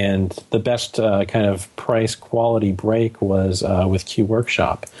 And the best kind of price quality break was with Q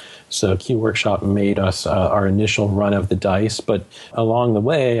Workshop. So Q Workshop made us our initial run of the dice, but along the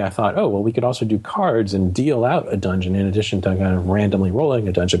way, I thought, we could also do cards and deal out a dungeon in addition to kind of randomly rolling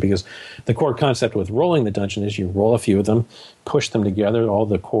a dungeon, because the core concept with rolling the dungeon is you roll a few of them, push them together, all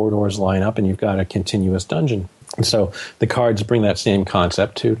the corridors line up, and you've got a continuous dungeon. And so the cards bring that same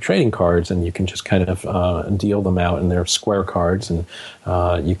concept to trading cards, and you can just kind of deal them out, and they're square cards, and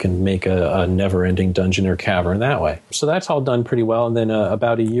you can make a never-ending dungeon or cavern that way. So that's all done pretty well. And then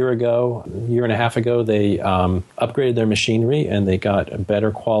about a year and a half ago, they upgraded their machinery, and they got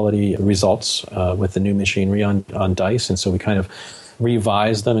better quality results with the new machinery on dice. And so we kind of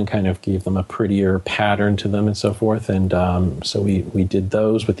revised them and kind of gave them a prettier pattern to them and so forth. And so we did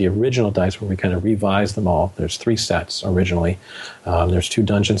those with the original dice, where we kind of revised them all. There's 3 sets originally. There's 2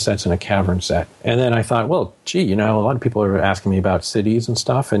 dungeon sets and a cavern set. And then I thought, well, gee, a lot of people are asking me about cities and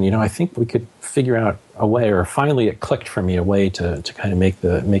stuff, and I think we could figure out a way, or finally it clicked for me, a way to kind of make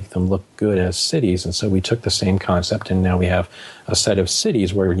them look good as cities. And so we took the same concept, and now we have a set of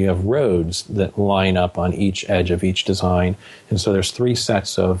cities where you have roads that line up on each edge of each design. And so there's 3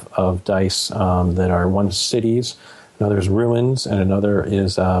 sets of dice that are, one cities, another is ruins, and another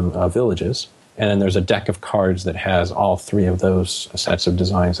is villages. And then there's a deck of cards that has all 3 of those sets of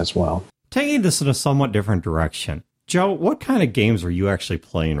designs as well. Taking this in a somewhat different direction, Joe, what kind of games are you actually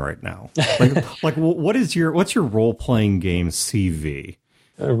playing right now? Like what's your role-playing game CV?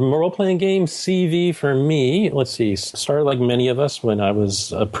 Role-playing game CV for me, let's see, started like many of us when I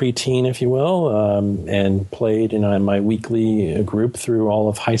was a preteen, if you will, and played in my weekly group through all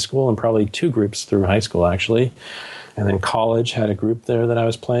of high school, and probably 2 groups through high school, actually. And then college had a group there that I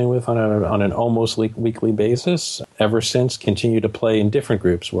was playing with on an almost weekly basis. Ever since, continued to play in different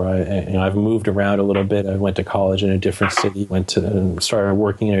groups where I've moved around a little bit. I went to college in a different city, started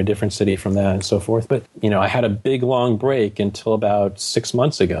working in a different city from that, and so forth. But I had a big long break until about 6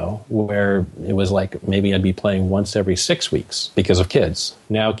 months ago, where it was like maybe I'd be playing once every 6 weeks because of kids.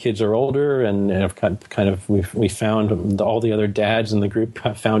 Now kids are older, and have we found all the other dads in the group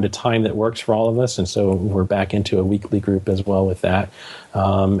found a time that works for all of us, and so we're back into a weekly group as well with that.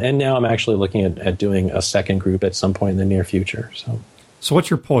 And now I'm actually looking at doing a second group at some point in the near future. So So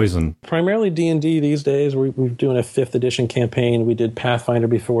what's your poison? Primarily D&D these days. We're doing a 5th edition campaign. We did Pathfinder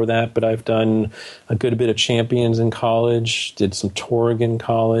before that, but I've done a good bit of Champions in college, did some Torg in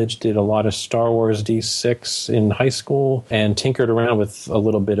college, did a lot of Star Wars D6 in high school, and tinkered around with a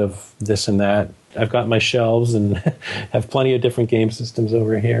little bit of this and that. I've got my shelves and have plenty of different game systems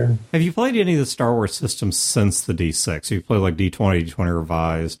over here. Have you played any of the Star Wars systems since the D6? Have you played like D20, D20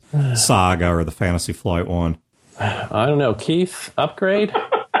 Revised, Saga, or the Fantasy Flight one? I don't know. Keith, upgrade?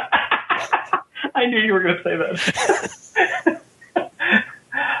 I knew you were going to say that.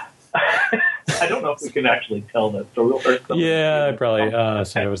 I don't know if we can actually tell that story. Yeah, probably.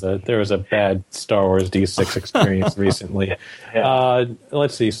 So there was a bad Star Wars D6 experience recently.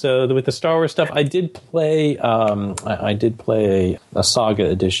 Let's see. So with the Star Wars stuff, I did play. I did play a Saga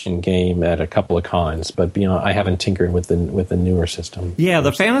edition game at a couple of cons, but beyond, I haven't tinkered with the newer system. Yeah,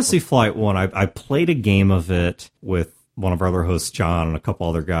 the Fantasy Flight one. I played a game of it with one of our other hosts, John, and a couple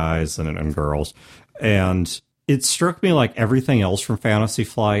other guys and girls, and it struck me like everything else from Fantasy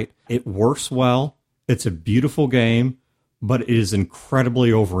Flight. It works well. It's a beautiful game, but it is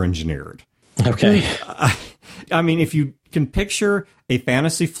incredibly over-engineered. Okay. I mean, if you can picture a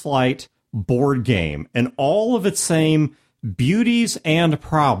Fantasy Flight board game and all of its same beauties and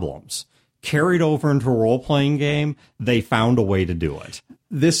problems carried over into a role-playing game, they found a way to do it.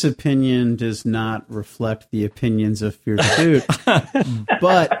 This opinion does not reflect the opinions of Fear the Boot,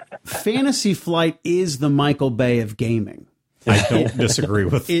 but Fantasy Flight is the Michael Bay of gaming. I don't disagree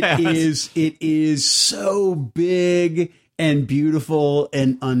with that. It is so big and beautiful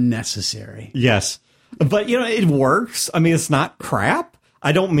and unnecessary. Yes. But, it works. I mean, it's not crap.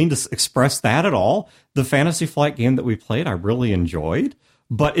 I don't mean to express that at all. The Fantasy Flight game that we played, I really enjoyed.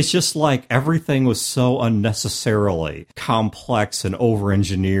 But it's just like everything was so unnecessarily complex and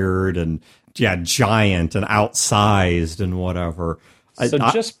over-engineered and, giant and outsized and whatever. So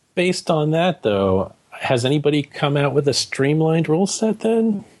just based on that, though, has anybody come out with a streamlined rule set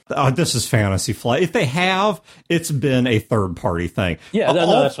then? This is Fantasy Flight. If they have, it's been a third-party thing. Yeah,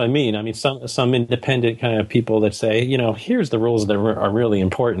 that's what I mean. I mean, some independent kind of people that say, here's the rules that are really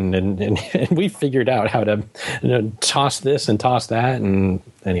important, and we figured out how to toss this and toss that, and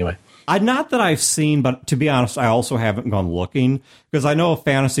anyway. Not that I've seen, but to be honest, I also haven't gone looking, because I know if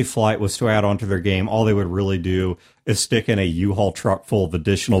Fantasy Flight was to add onto their game, all they would really do is stick in a U-Haul truck full of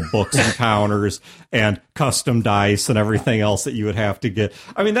additional books and counters and custom dice and everything else that you would have to get.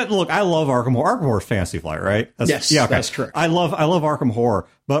 I mean, I love Arkham Horror. Arkham Horror is Fantasy Flight, right? Yes, yeah, okay. That's correct. I love Arkham Horror,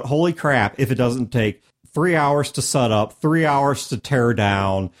 but holy crap, if it doesn't take 3 hours to set up, 3 hours to tear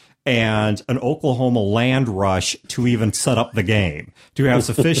down, and an Oklahoma land rush to even set up the game, to have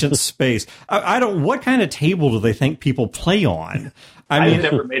sufficient space. What kind of table do they think people play on? I've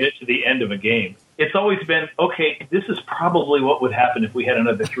never made it to the end of a game. It's always been, okay, this is probably what would happen if we had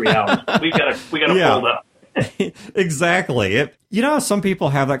another 3 hours. We gotta fold up. Exactly. Some people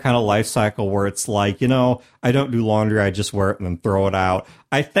have that kind of life cycle where it's like, I don't do laundry, I just wear it and then throw it out.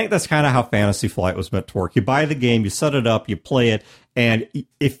 I think that's kind of how Fantasy Flight was meant to work. You buy the game, you set it up, you play it, and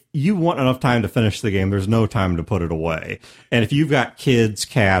if you want enough time to finish the game, there's no time to put it away. And if you've got kids,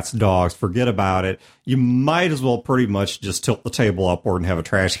 cats, dogs, forget about it. You might as well pretty much just tilt the table upward and have a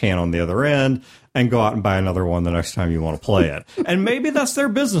trash can on the other end and go out and buy another one the next time you want to play it. And maybe that's their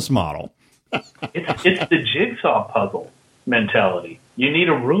business model. It's the jigsaw puzzle mentality. You need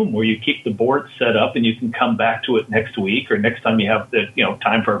a room where you keep the board set up and you can come back to it next week or next time you have the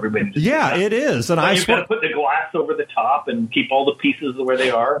time for everybody to it is. And you've got to put the glass over the top and keep all the pieces where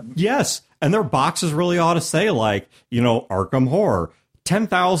they are. Yes. And their boxes really ought to say Arkham Horror,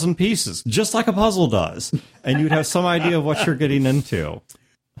 10,000 pieces, just like a puzzle does. And you'd have some idea of what you're getting into.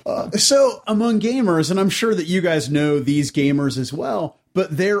 So among gamers, and I'm sure that you guys know these gamers as well,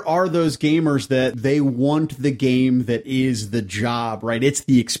 but there are those gamers that they want the game that is the job, right? It's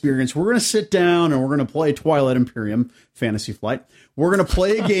the experience. We're going to sit down and we're going to play Twilight Imperium, Fantasy Flight. We're going to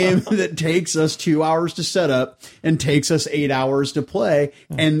play a game that takes us 2 hours to set up and takes us 8 hours to play.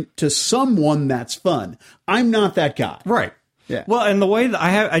 And to someone, that's fun. I'm not that guy. Right. Yeah. Well, and the way that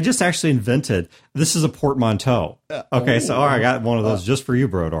I just actually invented, this is a portmanteau. Okay, so I got one of those just for you,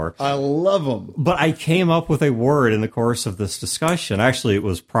 Brodor. I love them. But I came up with a word in the course of this discussion. Actually, it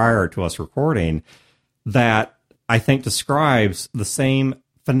was prior to us recording that I think describes the same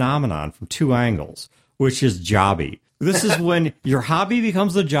phenomenon from two angles, which is jobby. This is when your hobby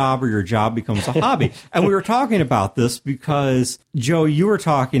becomes a job or your job becomes a hobby. And we were talking about this because, Joe, you were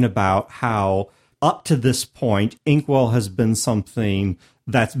talking about how up to this point, Inkwell has been something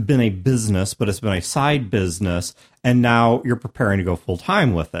that's been a business, but it's been a side business, and now you're preparing to go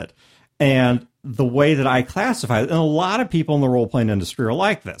full-time with it. And the way that I classify it, and a lot of people in the role-playing industry are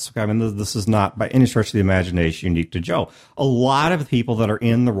like this. Okay? I mean, this is not by any stretch of the imagination unique to Joe. A lot of the people that are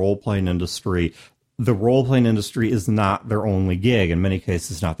in the role-playing industry, the role-playing industry is not their only gig. In many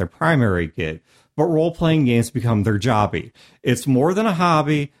cases, not their primary gig. But role-playing games become their jobby. It's more than a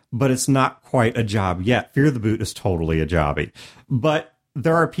hobby, but it's not quite a job yet. Fear the Boot is totally a jobby. But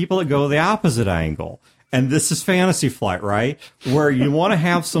there are people that go the opposite angle. And this is Fantasy Flight, right? Where you want to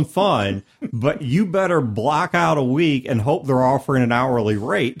have some fun, but you better block out a week and hope they're offering an hourly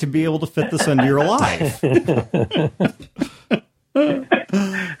rate to be able to fit this into your life.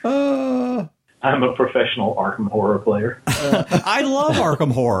 I'm a professional Arkham Horror player. I love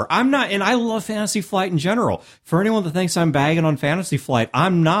Arkham Horror. I'm not, and I love Fantasy Flight in general. For anyone that thinks I'm bagging on Fantasy Flight,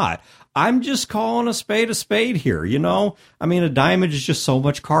 I'm not. I'm just calling a spade here, you know? I mean, a diamond is just so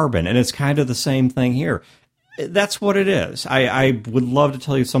much carbon, and it's kind of the same thing here. That's what it is. I would love to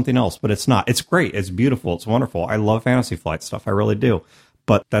tell you something else, but it's not. It's great. It's beautiful. It's wonderful. I love Fantasy Flight stuff. I really do.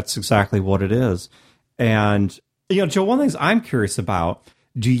 But that's exactly what it is. And, you know, Joe, one of the things I'm curious about,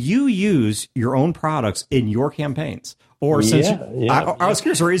 do you use your own products in your campaigns? Or since I was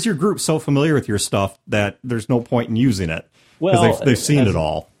curious, or is your group so familiar with your stuff that there's no point in using it? Because they've seen it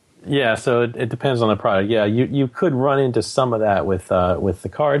all. Yeah, so it depends on the product. Yeah, you could run into some of that with the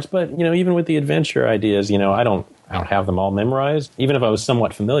cards, but you know, even with the adventure ideas, you know, I don't have them all memorized. Even if I was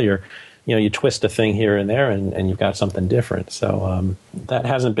somewhat familiar, you know, you twist a thing here and there, and you've got something different. So that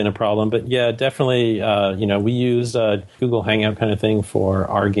hasn't been a problem. But yeah, definitely, you know, we use Google Hangout kind of thing for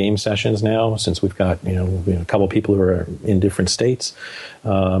our game sessions now, since we've got, you know, a couple of people who are in different states.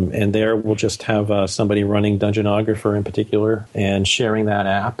 And there we'll just have somebody running Dungeonographer in particular and sharing that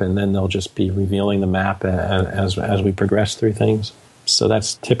app, and then they'll just be revealing the map as we progress through things. So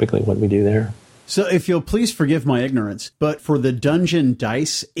that's typically what we do there. So if you'll please forgive my ignorance, but for the dungeon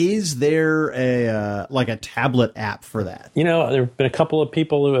dice, is there a tablet app for that? You know, there have been a couple of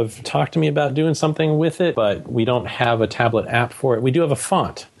people who have talked to me about doing something with it, but we don't have a tablet app for it. We do have a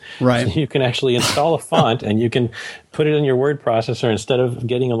font. Right. So you can actually install a font and you can put it in your word processor. Instead of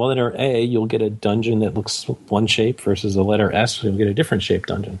getting a letter A, you'll get a dungeon that looks one shape versus a letter S, so you'll get a different shaped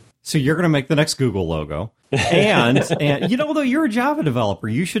dungeon. So you're going to make the next Google logo. And you know, though you're a Java developer,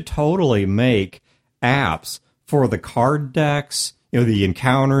 you should totally make apps for the card decks, you know, the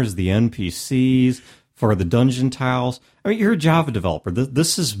encounters, the NPCs, for the dungeon tiles. I mean, you're a Java developer.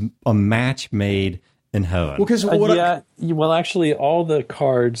 This is a match made in heaven. Well, because well, actually, all the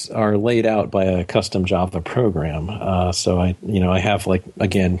cards are laid out by a custom Java program. So I have, like,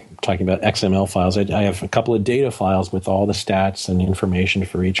 again, talking about XML files. I have a couple of data files with all the stats and information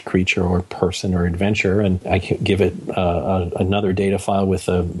for each creature or person or adventure, and I can give it another data file with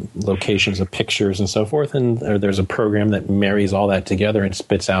locations of pictures and so forth. And there's a program that marries all that together and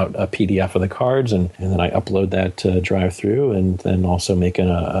spits out a PDF of the cards, and then I upload that to drive through, and then also make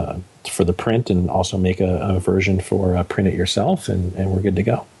for the print, and also make a version for print it yourself, and we're good to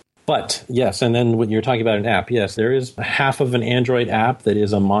go. But yes, and then when you're talking about an app, yes, there is half of an Android app that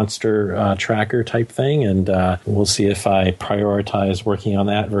is a monster tracker type thing, and we'll see if I prioritize working on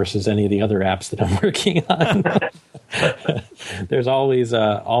that versus any of the other apps that I'm working on. There's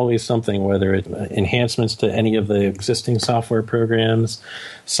always something, whether it's enhancements to any of the existing software programs,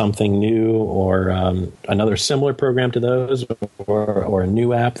 something new, or another similar program to those, or a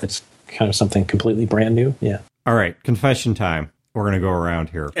new app that's kind of something completely brand new. Yeah. All right, confession time. We're going to go around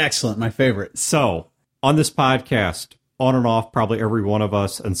here. Excellent, my favorite. So, on this podcast, on and off, probably every one of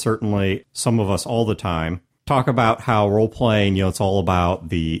us, and certainly some of us all the time, talk about how role-playing, you know, it's all about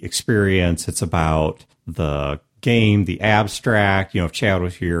the experience. It's about the game, the abstract. You know, if Chad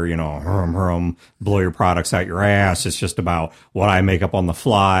was here, you know, blow your products out your ass. It's just about what I make up on the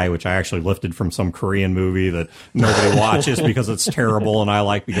fly, which I actually lifted from some Korean movie that nobody watches because it's terrible, and I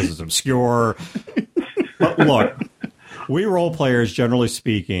like because it's obscure. But look, we role players, generally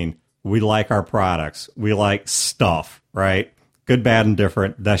speaking, we like our products. We like stuff, right? Good, bad, and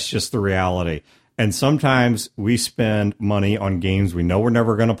different. That's just the reality. And sometimes we spend money on games we know we're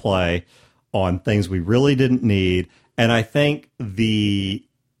never going to play, on things we really didn't need. And I think the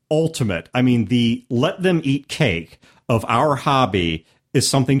ultimate, the let them eat cake of our hobby is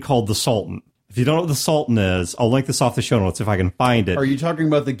something called the Sultan. If you don't know what the Sultan is, I'll link this off the show notes if I can find it. Are you talking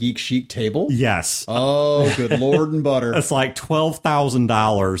about the Geek Chic table? Yes. Oh, good Lord and butter. It's like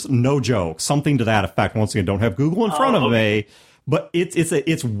 $12,000, no joke, something to that effect. Once again, don't have Google in front of me, but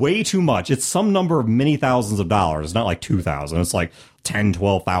it's way too much. It's some number of many thousands of dollars. It's not like $2,000. It's like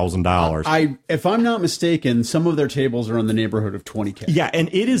 $10,000-$12,000. If I'm not mistaken, some of their tables are in the neighborhood of $20,000. Yeah, and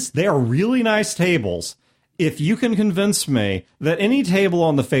they are really nice tables. if you can convince me that any table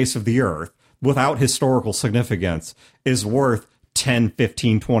on the face of the earth without historical significance is worth $10,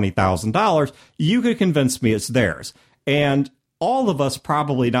 $15, $20,000, you could convince me it's theirs. And all of us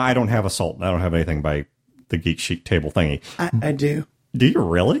probably, now I don't have a Sultan. I don't have anything by the Geek Chic table thingy. I do. Do you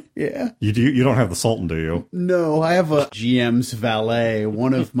really? Yeah. You do. You don't have the Sultan, do you? No, I have a GM's valet.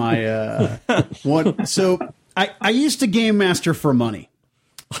 One of my So I used to game master for money.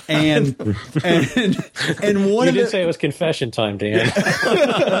 And one you did say it was confession time, Dan.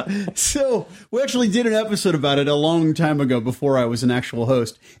 So we actually did an episode about it a long time ago before I was an actual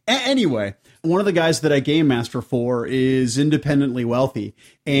host. Anyway, one of the guys that I game master for is independently wealthy,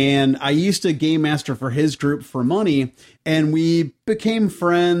 and I used to game master for his group for money, and we became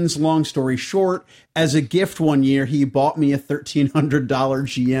friends. Long story short, as a gift one year, he bought me a $1,300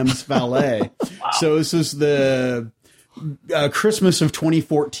 GM's valet. Wow. So this was the Christmas of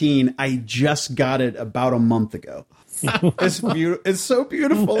 2014. I just got it about a month ago. It's beautiful. It's so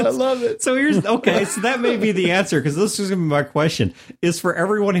beautiful. I love it. So here's okay. So that may be the answer, because this is going to be my question: is for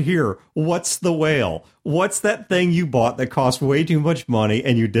everyone here, what's the whale? What's that thing you bought that cost way too much money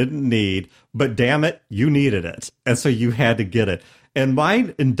and you didn't need, but damn it, you needed it, and so you had to get it? And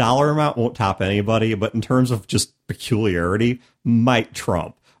mine in dollar amount won't top anybody, but in terms of just peculiarity, might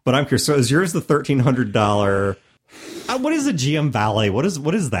trump. But I'm curious. So is yours the $1,300? What is a GM valet? What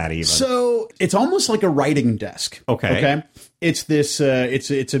is that even? So it's almost like a writing desk. Okay. It's this.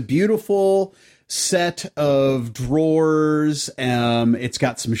 It's a beautiful set of drawers. It's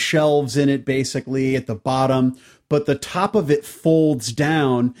got some shelves in it, basically at the bottom. But the top of it folds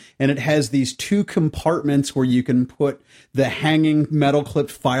down, and it has these two compartments where you can put the hanging metal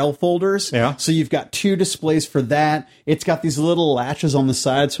clipped file folders. Yeah. So you've got two displays for that. It's got these little latches on the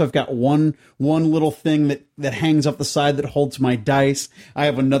side. So I've got one little thing that hangs off the side that holds my dice. I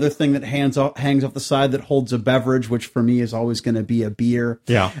have another thing that hangs off the side that holds a beverage, which for me is always going to be a beer.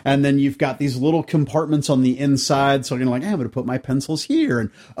 Yeah. And then you've got these little compartments on the inside. So you're like, I'm going to put my pencils here.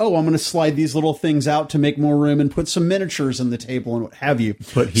 And, I'm going to slide these little things out to make more room and put some miniatures in the table and what have you.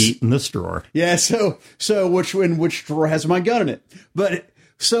 Put heat in this drawer. Yeah. So which drawer has my gun in it? But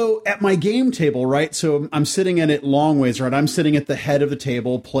so at my game table, right? So I'm sitting at it long ways, right? I'm sitting at the head of the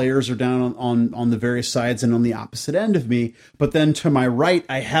table. Players are down on the various sides and on the opposite end of me. But then to my right,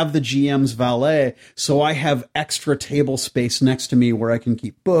 I have the GM's valet. So I have extra table space next to me where I can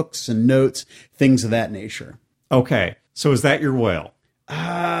keep books and notes, things of that nature. Okay. So is that your whale?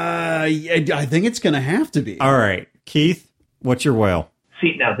 I think it's going to have to be. All right. Keith, what's your whale?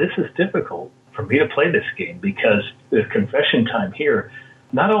 See, now this is difficult for me to play this game because the confession time here,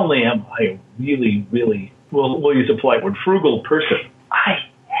 not only am I a really, really, we'll use a polite word, frugal person, I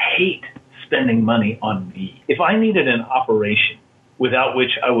hate spending money on me. If I needed an operation without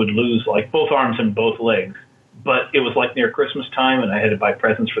which I would lose like both arms and both legs, but it was like near Christmas time and I had to buy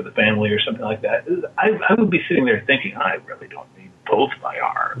presents for the family or something like that, I would be sitting there thinking, I really don't need both my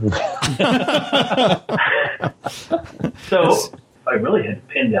arms. So I really had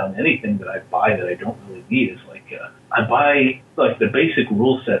to pin down anything that I buy that I don't really need. Is like I buy like the basic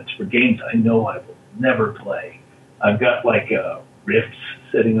rule sets for games I know I will never play. I've got like Rifts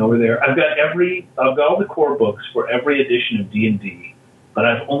sitting over there. I've got all the core books for every edition of D&D, but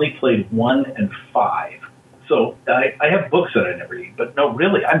I've only played 1 and 5. So I have books that I never read, but no,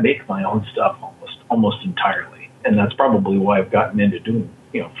 really, I make my own stuff almost entirely, and that's probably why I've gotten into doing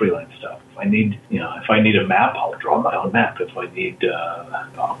freelance stuff. If I need a map, I'll draw my own map. If I need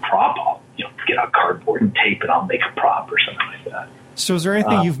a prop, I'll get out cardboard and tape, and I'll make a prop or something like that. So is there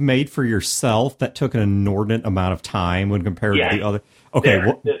anything you've made for yourself that took an inordinate amount of time when compared to the other? Okay,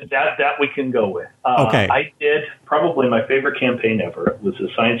 that we can go with. Okay, I did probably my favorite campaign ever. It was a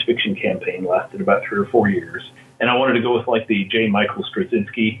science fiction campaign, lasted about 3 or 4 years, and I wanted to go with like the J. Michael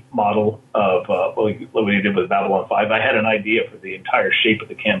Straczynski model of what we did with Babylon 5. I had an idea for the entire shape of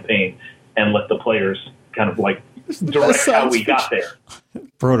the campaign and let the players kind of like direct how we got there.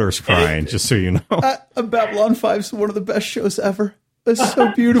 Broder's crying, just so you know. Babylon 5 is one of the best shows ever. It's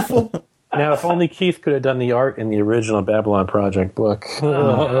so beautiful. Now, if only Keith could have done the art in the original Babylon Project book.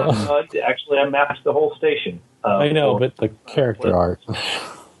 Actually, I mapped the whole station. I know, but the character art.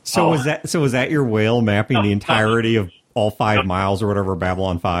 So was that your whale mapping the entirety of all 5 miles or whatever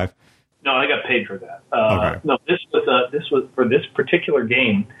Babylon 5? No, I got paid for that. Okay. No, this was for this particular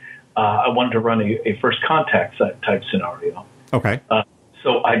game. I wanted to run a first contact type scenario. Okay.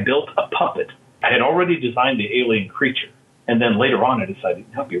 So I built a puppet. I had already designed the alien creature. And then later on, I decided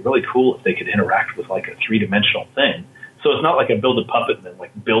it'd be really cool if they could interact with like a 3-dimensional thing. So it's not like I built a puppet and then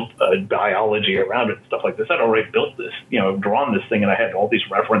like built a biology around it and stuff like this. I'd already built this, drawn this thing, and I had all these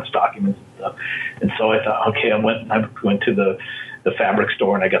reference documents and stuff. And so I thought, okay, I went to the fabric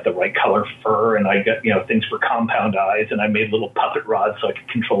store and I got the right color fur, and I got, things for compound eyes, and I made little puppet rods so I could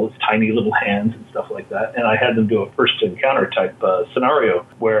control his tiny little hands and stuff like that. And I had them do a first encounter type scenario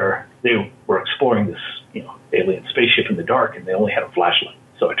where they were exploring this, alien spaceship in the dark, and they only had a flashlight.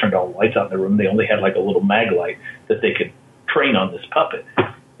 So I turned all the lights out in the room. They only had like a little mag light that they could train on this puppet.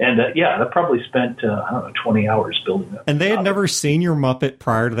 And I probably spent, 20 hours building that. And they had never seen your Muppet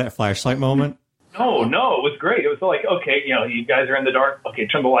prior to that flashlight moment? No, it was great. It was like, okay, you guys are in the dark. Okay,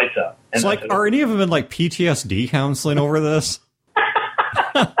 turn the lights out. And so, are any of them in like PTSD counseling over this?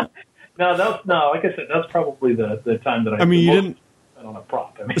 No, like I said, that's probably the time that I mean, you didn't on a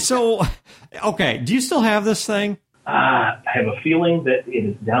prop. So, okay, do you still have this thing? I have a feeling that it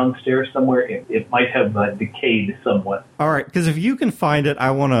is downstairs somewhere. It might have decayed somewhat. All right, because if you can find it, I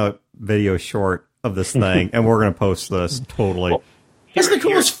want a video short of this thing, and we're going to post this totally. Well, that's the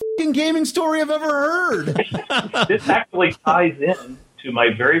coolest fucking gaming story I've ever heard. This actually ties in to my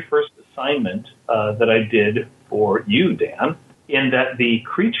very first assignment that I did for you, Dan, in that the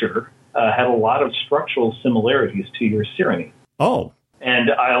creature had a lot of structural similarities to your Sirenny. Oh. And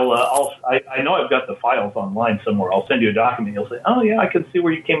I know I've got the files online somewhere. I'll send you a document. You'll say, oh, yeah, I can see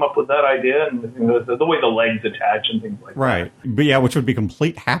where you came up with that idea, and the way the legs attach and things like that. Right. But yeah, which would be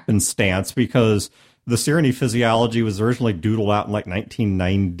complete happenstance, because the Sirenny physiology was originally doodled out in like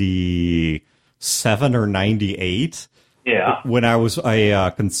 1997 or 98. Yeah. When I was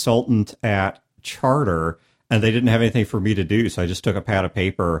a consultant at Charter, and they didn't have anything for me to do, so I just took a pad of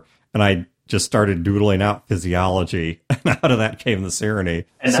paper, and I just started doodling out physiology, and out of that came the Sirenny.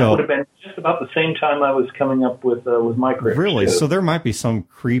 And that would have been just about the same time I was coming up with my career. Really? So there might be some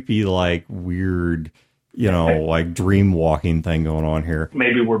creepy, like, weird, like dream walking thing going on here.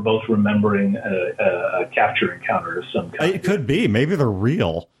 Maybe we're both remembering a capture encounter of some kind. It could be. Maybe they're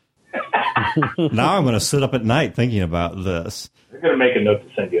real. Now I'm going to sit up at night thinking about this. They're going to make a note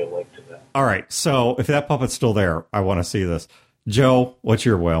to send you a link to that. All right. So if that puppet's still there, I want to see this. Joe, what's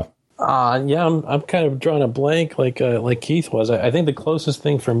your whale? I'm kind of drawing a blank like Keith was. I think the closest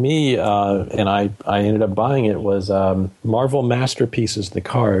thing for me, and I ended up buying it, was Marvel Masterpieces, the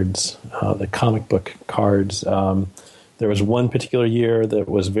cards, the comic book cards. There was one particular year that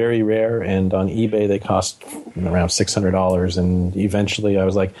was very rare, and on eBay they cost around $600. And eventually I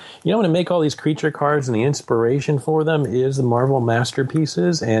was like, I'm going to make all these creature cards, and the inspiration for them is the Marvel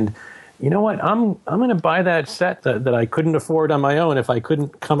Masterpieces. And you know what? I'm going to buy that set that I couldn't afford on my own if I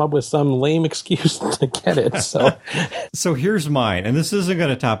couldn't come up with some lame excuse to get it. So here's mine, and this isn't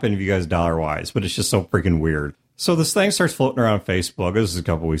going to top any of you guys dollar-wise, but it's just so freaking weird. So this thing starts floating around Facebook. This is a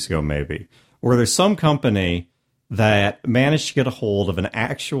couple weeks ago, maybe, where there's some company that managed to get a hold of an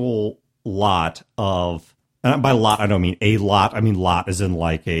actual lot of, and by lot, I don't mean a lot. I mean lot as in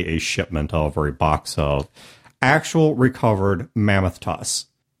like a shipment of or a box of actual recovered mammoth tusks.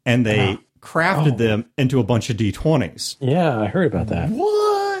 And they crafted them into a bunch of D20s. Yeah, I heard about that.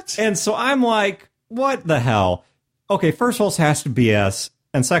 What? And so I'm like, what the hell? Okay, first of all, it has to be BS.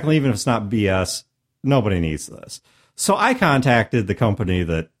 And secondly, even if it's not BS, nobody needs this. So I contacted the company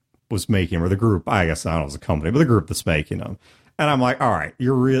that was making them, or the group, I guess I don't know if it's a company, but the group that's making them. And I'm like, all right, this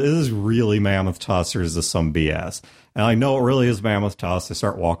is really mammoth tusks, or is this some BS? And I know it really is mammoth tusks. They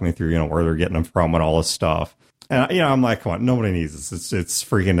start walking me through, where they're getting them from and all this stuff. And, I'm like, come on, nobody needs this.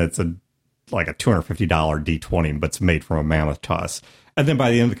 It's like a $250 D20, but it's made from a mammoth tusk. And then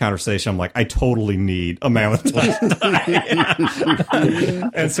by the end of the conversation, I'm like, I totally need a mammoth tusk.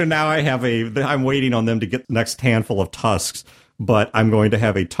 And so now I'm waiting on them to get the next handful of tusks, but I'm going to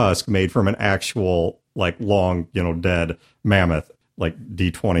have a tusk made from an actual, like, long, dead mammoth, like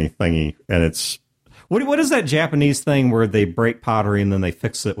D20 thingy. And it's, what is that Japanese thing where they break pottery and then they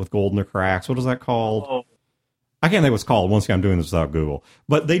fix it with golden cracks? What is that called? Oh. I can't think what it's called. Once again, I'm doing this without Google.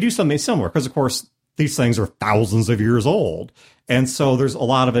 But they do something similar because, of course, these things are thousands of years old. And so there's a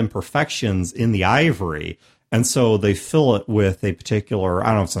lot of imperfections in the ivory. And so they fill it with a particular, I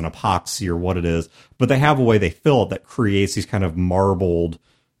don't know if it's an epoxy or what it is, but they have a way they fill it that creates these kind of marbled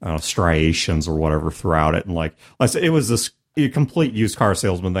striations or whatever throughout it. And like I said, it was this complete used car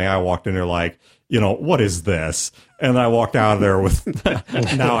salesman thing. I walked in there like, what is this? And I walked out of there with,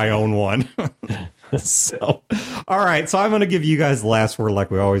 now I own one. So, all right. So I'm going to give you guys the last word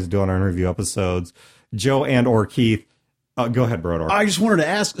like we always do on our interview episodes. Joe and or Keith, go ahead, Brodor. I just wanted to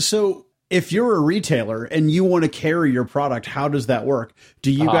ask, so if you're a retailer and you want to carry your product, how does that work?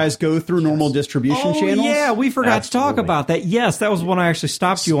 Do you guys go through normal distribution channels? Yeah, we forgot to talk about that. Yes, that was one I actually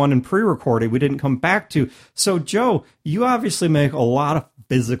stopped you on in pre-recording. We didn't come back to. So, Joe, you obviously make a lot of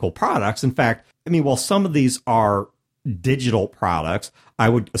physical products. In fact, I mean, while some of these are digital products, I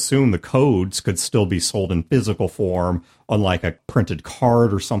would assume the codes could still be sold in physical form on like a printed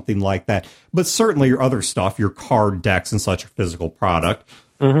card or something like that. But certainly your other stuff, your card decks and such, are physical product.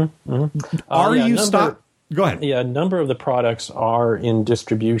 Mm-hmm, mm-hmm. Are you stopped? Go ahead. Yeah, a number of the products are in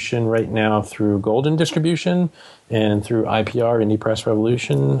distribution right now through Golden Distribution and through IPR, Indie Press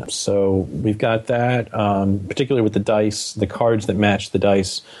Revolution. So we've got that, particularly with the dice, the cards that match the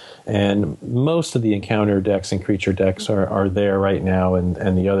dice. And most of the encounter decks and creature decks are there right now,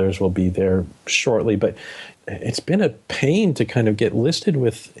 and the others will be there shortly. But it's been a pain to kind of get listed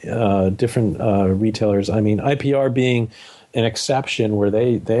with different retailers. I mean, IPR being an exception where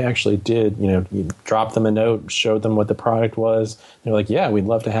they actually did, you dropped them a note, showed them what the product was. They're like, yeah, we'd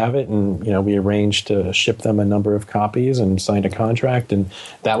love to have it. And, we arranged to ship them a number of copies and signed a contract. And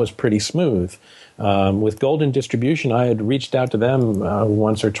that was pretty smooth. With Golden Distribution, I had reached out to them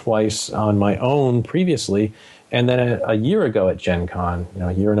once or twice on my own previously. And then a year ago at Gen Con,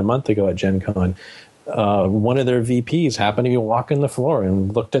 a year and a month ago at Gen Con, one of their VPs happened to be walking the floor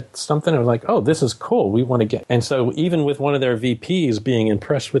and looked at something and was like, "Oh, this is cool. We want to get." And so, even with one of their VPs being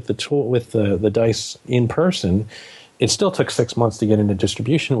impressed with the tool, with the dice in person, it still took 6 months to get into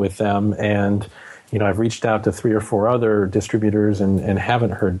distribution with them. And I've reached out to 3 or 4 other distributors and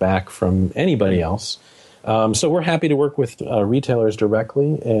haven't heard back from anybody else. So we're happy to work with retailers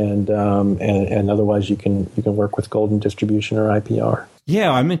directly, and otherwise you can work with Golden Distribution or IPR.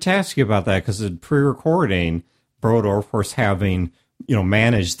 Yeah, I meant to ask you about that because in pre-recording, Brodor, of course, having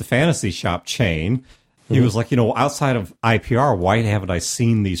managed the Fantasy Shop chain, he was like, outside of IPR, why haven't I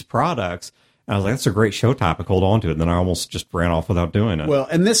seen these products? And I was like, that's a great show topic. Hold on to it. And then I almost just ran off without doing it. Well,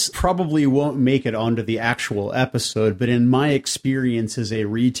 and this probably won't make it onto the actual episode, but in my experience as a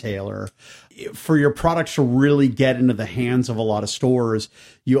retailer, for your product to really get into the hands of a lot of stores,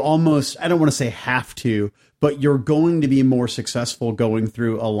 you almost, I don't want to say have to, but you're going to be more successful going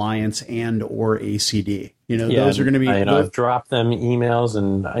through Alliance and or ACD. Those are going to be. I've dropped them emails,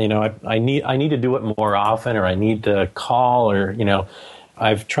 and I need to do it more often, or I need to call, or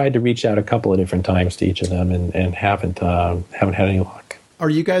I've tried to reach out a couple of different times to each of them, and haven't had any luck.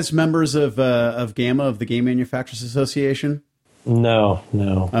 Are you guys members of GAMA, of the Game Manufacturers Association? No.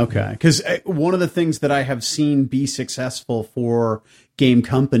 Okay, because one of the things that I have seen be successful for game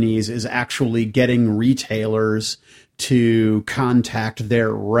companies is actually getting retailers to contact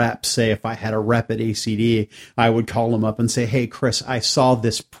their rep. Say, if I had a rep at ACD, I would call them up and say, "Hey, Chris, I saw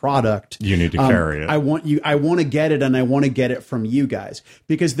this product. You need to carry it. I want to get it, and I want to get it from you guys."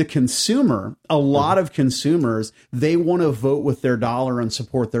 Because the consumer, a lot of consumers, they want to vote with their dollar and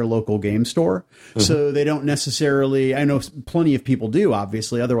support their local game store. Mm-hmm. So they don't necessarily, I know plenty of people do,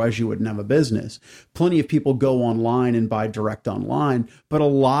 obviously, otherwise you wouldn't have a business. Plenty of people go online and buy direct online, but a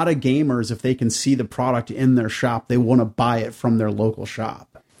lot of gamers, if they can see the product in their shop, they want to buy it from their local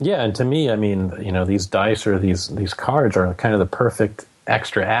shop. Yeah, and to me, I mean, these dice or these cards are kind of the perfect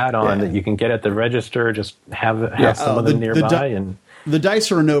extra add-on that you can get at the register. Just have some of them nearby, and the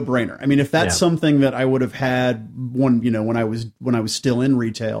dice are a no-brainer. I mean, if that's something that I would have had when I was still in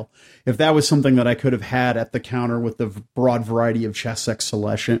retail, if that was something that I could have had at the counter with the broad variety of chess set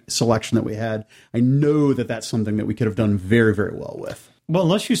selection that we had, I know that that's something that we could have done very, very well with. Well,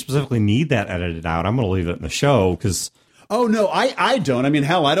 unless you specifically need that edited out, I'm going to leave it in the show because. Oh no, I don't. I mean,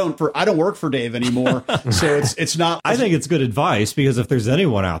 hell, I don't work for Dave anymore, so it's not. I think it's good advice because if there's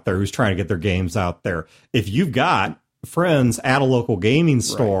anyone out there who's trying to get their games out there, if you've got friends at a local gaming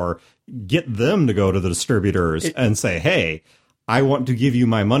store, get them to go to the distributors and say, "Hey, I want to give you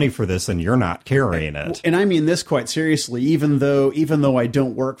my money for this, and you're not carrying it." And I mean this quite seriously. Even though I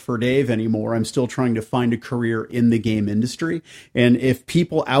don't work for Dave anymore, I'm still trying to find a career in the game industry. And if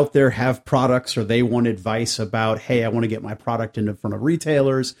people out there have products or they want advice about, hey, I want to get my product in front of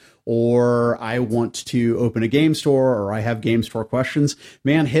retailers, or I want to open a game store, or I have game store questions,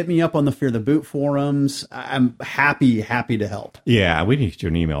 man, hit me up on the Fear the Boot forums. I'm happy to help. Yeah, we need to get you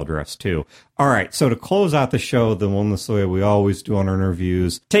an email address too. All right, so to close out the show, the one this way we always do on our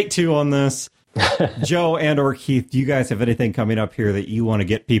interviews, take 2 on this. Joe and or Keith, do you guys have anything coming up here that you want to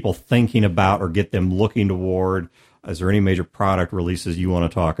get people thinking about or get them looking toward? Is there any major product releases you want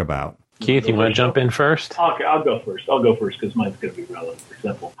to talk about? Keith, you want to jump in first? Okay, I'll go first because mine's going to be relatively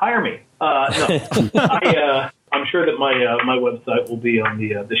simple. Hire me. No, I'm sure that my website will be on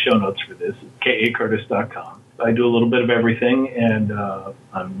the show notes for this, kacurtis.com. I do a little bit of everything, and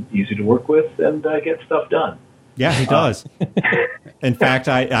I'm easy to work with, and I get stuff done. Yeah, he does. In fact,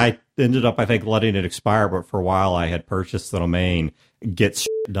 I ended up, I think, letting it expire, but for a while I had purchased the domain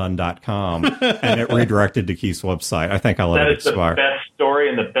getshitdone.com, and it redirected to Keith's website. I think I let it expire. That is the best story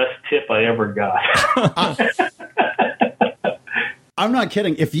and the best tip I ever got. I'm not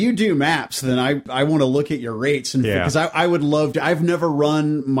kidding. If you do maps, then I want to look at your rates, and because I would love to. I've never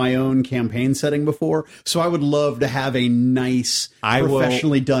run my own campaign setting before, so I would love to have a nice,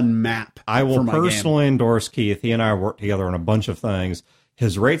 professionally done map. I will personally endorse Keith. He and I worked together on a bunch of things.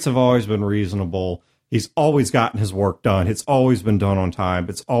 His rates have always been reasonable. He's always gotten his work done. It's always been done on time.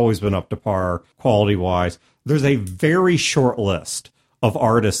 It's always been up to par quality-wise. There's a very short list of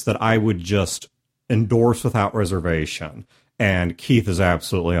artists that I would just endorse without reservation. And Keith is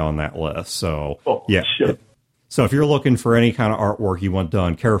absolutely on that list. So, yeah. Sure. So if you're looking for any kind of artwork you want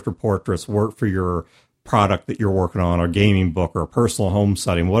done, character portraits, work for your product that you're working on, or gaming book, or a personal home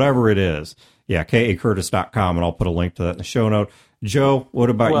setting, whatever it is, kacurtis.com, and I'll put a link to that in the show note. Joe, what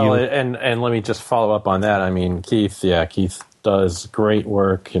about you? Well, and let me just follow up on that. I mean, Keith does great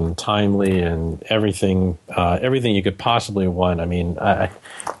work and timely and everything you could possibly want. I mean,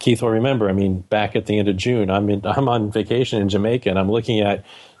 Keith will remember. I mean, back at the end of June, I'm on vacation in Jamaica, and I'm looking at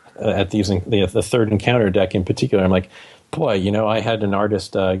the third encounter deck in particular. I'm like, boy, I had an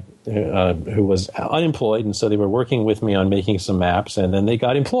artist who was unemployed, and so they were working with me on making some maps, and then they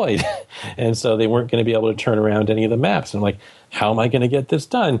got employed, and so they weren't going to be able to turn around any of the maps. And I'm like, how am I going to get this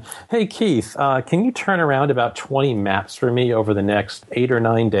done? Hey, Keith, can you turn around about 20 maps for me over the next 8 or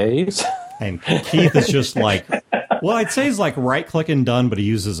 9 days? And Keith is just like, well, I'd say he's like right-click and done, but he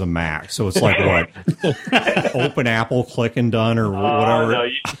uses a Mac. So it's like, what, open Apple, click and done, or whatever?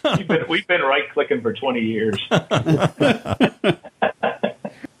 No, we've been right-clicking for 20 years.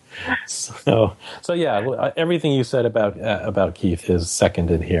 So yeah, everything you said about Keith is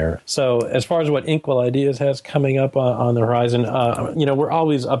seconded here. So as far as what Inkwell Ideas has coming up on the horizon, we're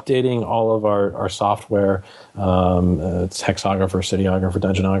always updating all of our software. It's Hexographer, Cityographer,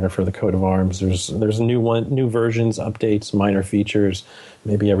 Dungeonographer, the Coat of Arms. There's new versions, updates, minor features,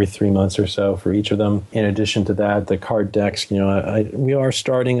 maybe every 3 months or so for each of them. In addition to that, the card decks, we are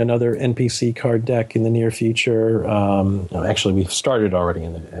starting another NPC card deck in the near future. Actually, we've started already,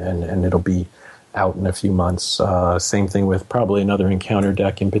 and it'll be out in a few months. Same thing with probably another encounter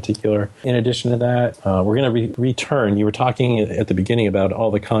deck in particular. In addition to that, we're going to return. You were talking at the beginning about all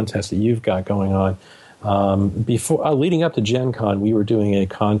the contests that you've got going on. Before leading up to Gen Con, we were doing a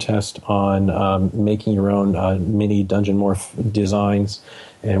contest on making your own mini Dungeon Morph designs,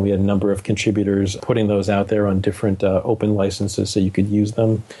 and we had a number of contributors putting those out there on different open licenses so you could use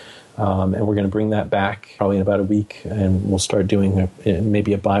them. And we're going to bring that back probably in about a week, and we'll start doing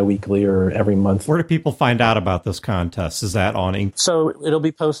maybe a bi-weekly or every month. Where do people find out about this contest? Is that on Inkwell? So it'll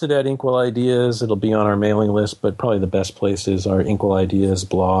be posted at Inkwell Ideas. It'll be on our mailing list, but probably the best place is our Inkwell Ideas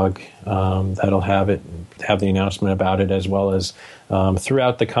blog. That'll have the announcement about it, as well as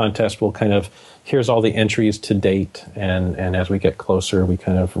throughout the contest we'll kind of, here's all the entries to date, and as we get closer we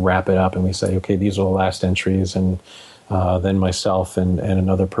kind of wrap it up and we say, okay, these are the last entries, and then myself and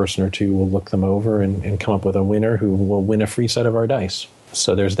another person or two will look them over and come up with a winner who will win a free set of our dice.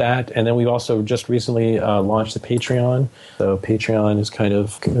 So there's that. And then we've also just recently launched the Patreon. So Patreon is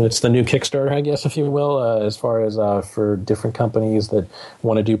it's the new Kickstarter, I guess, if you will, as far as for different companies that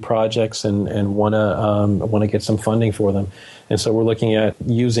want to do projects and want to get some funding for them. And so we're looking at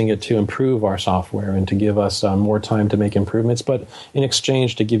using it to improve our software and to give us more time to make improvements, but in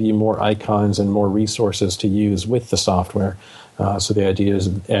exchange to give you more icons and more resources to use with the software. So the idea is,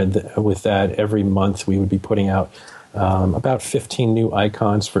 with that, every month we would be putting out about 15 new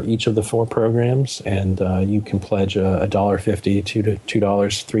icons for each of the 4 programs, and you can pledge $1.50 to $2,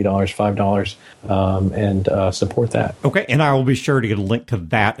 $3, $5, and support that. Okay, and I will be sure to get a link to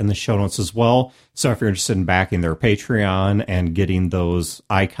that in the show notes as well. So if you're interested in backing their Patreon and getting those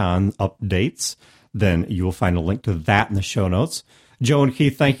icon updates, then you will find a link to that in the show notes. Joe and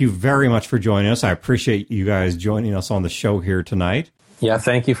Keith, thank you very much for joining us. I appreciate you guys joining us on the show here tonight. Yeah,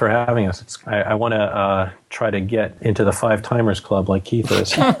 thank you for having us. I want to try to get into the 5 Timers Club like Keith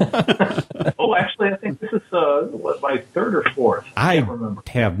is. Oh, actually, I think this is my 3rd or 4th. I can't remember.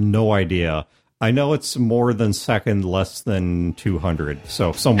 Have no idea. I know it's more than second, less than 200.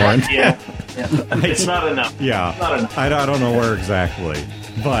 So somewhere. Yeah. It's not enough. Yeah, not enough. I don't know where exactly.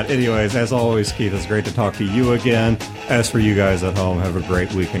 But anyways, as always, Keith, it's great to talk to you again. As for you guys at home, have a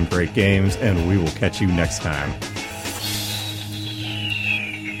great week and great games, and we will catch you next time.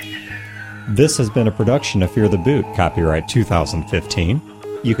 This has been a production of Fear the Boot, copyright 2015.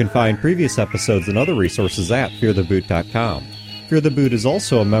 You can find previous episodes and other resources at feartheboot.com. Fear the Boot is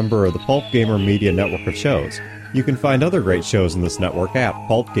also a member of the Pulp Gamer Media network of shows. You can find other great shows in this network at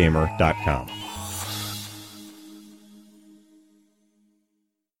pulpgamer.com.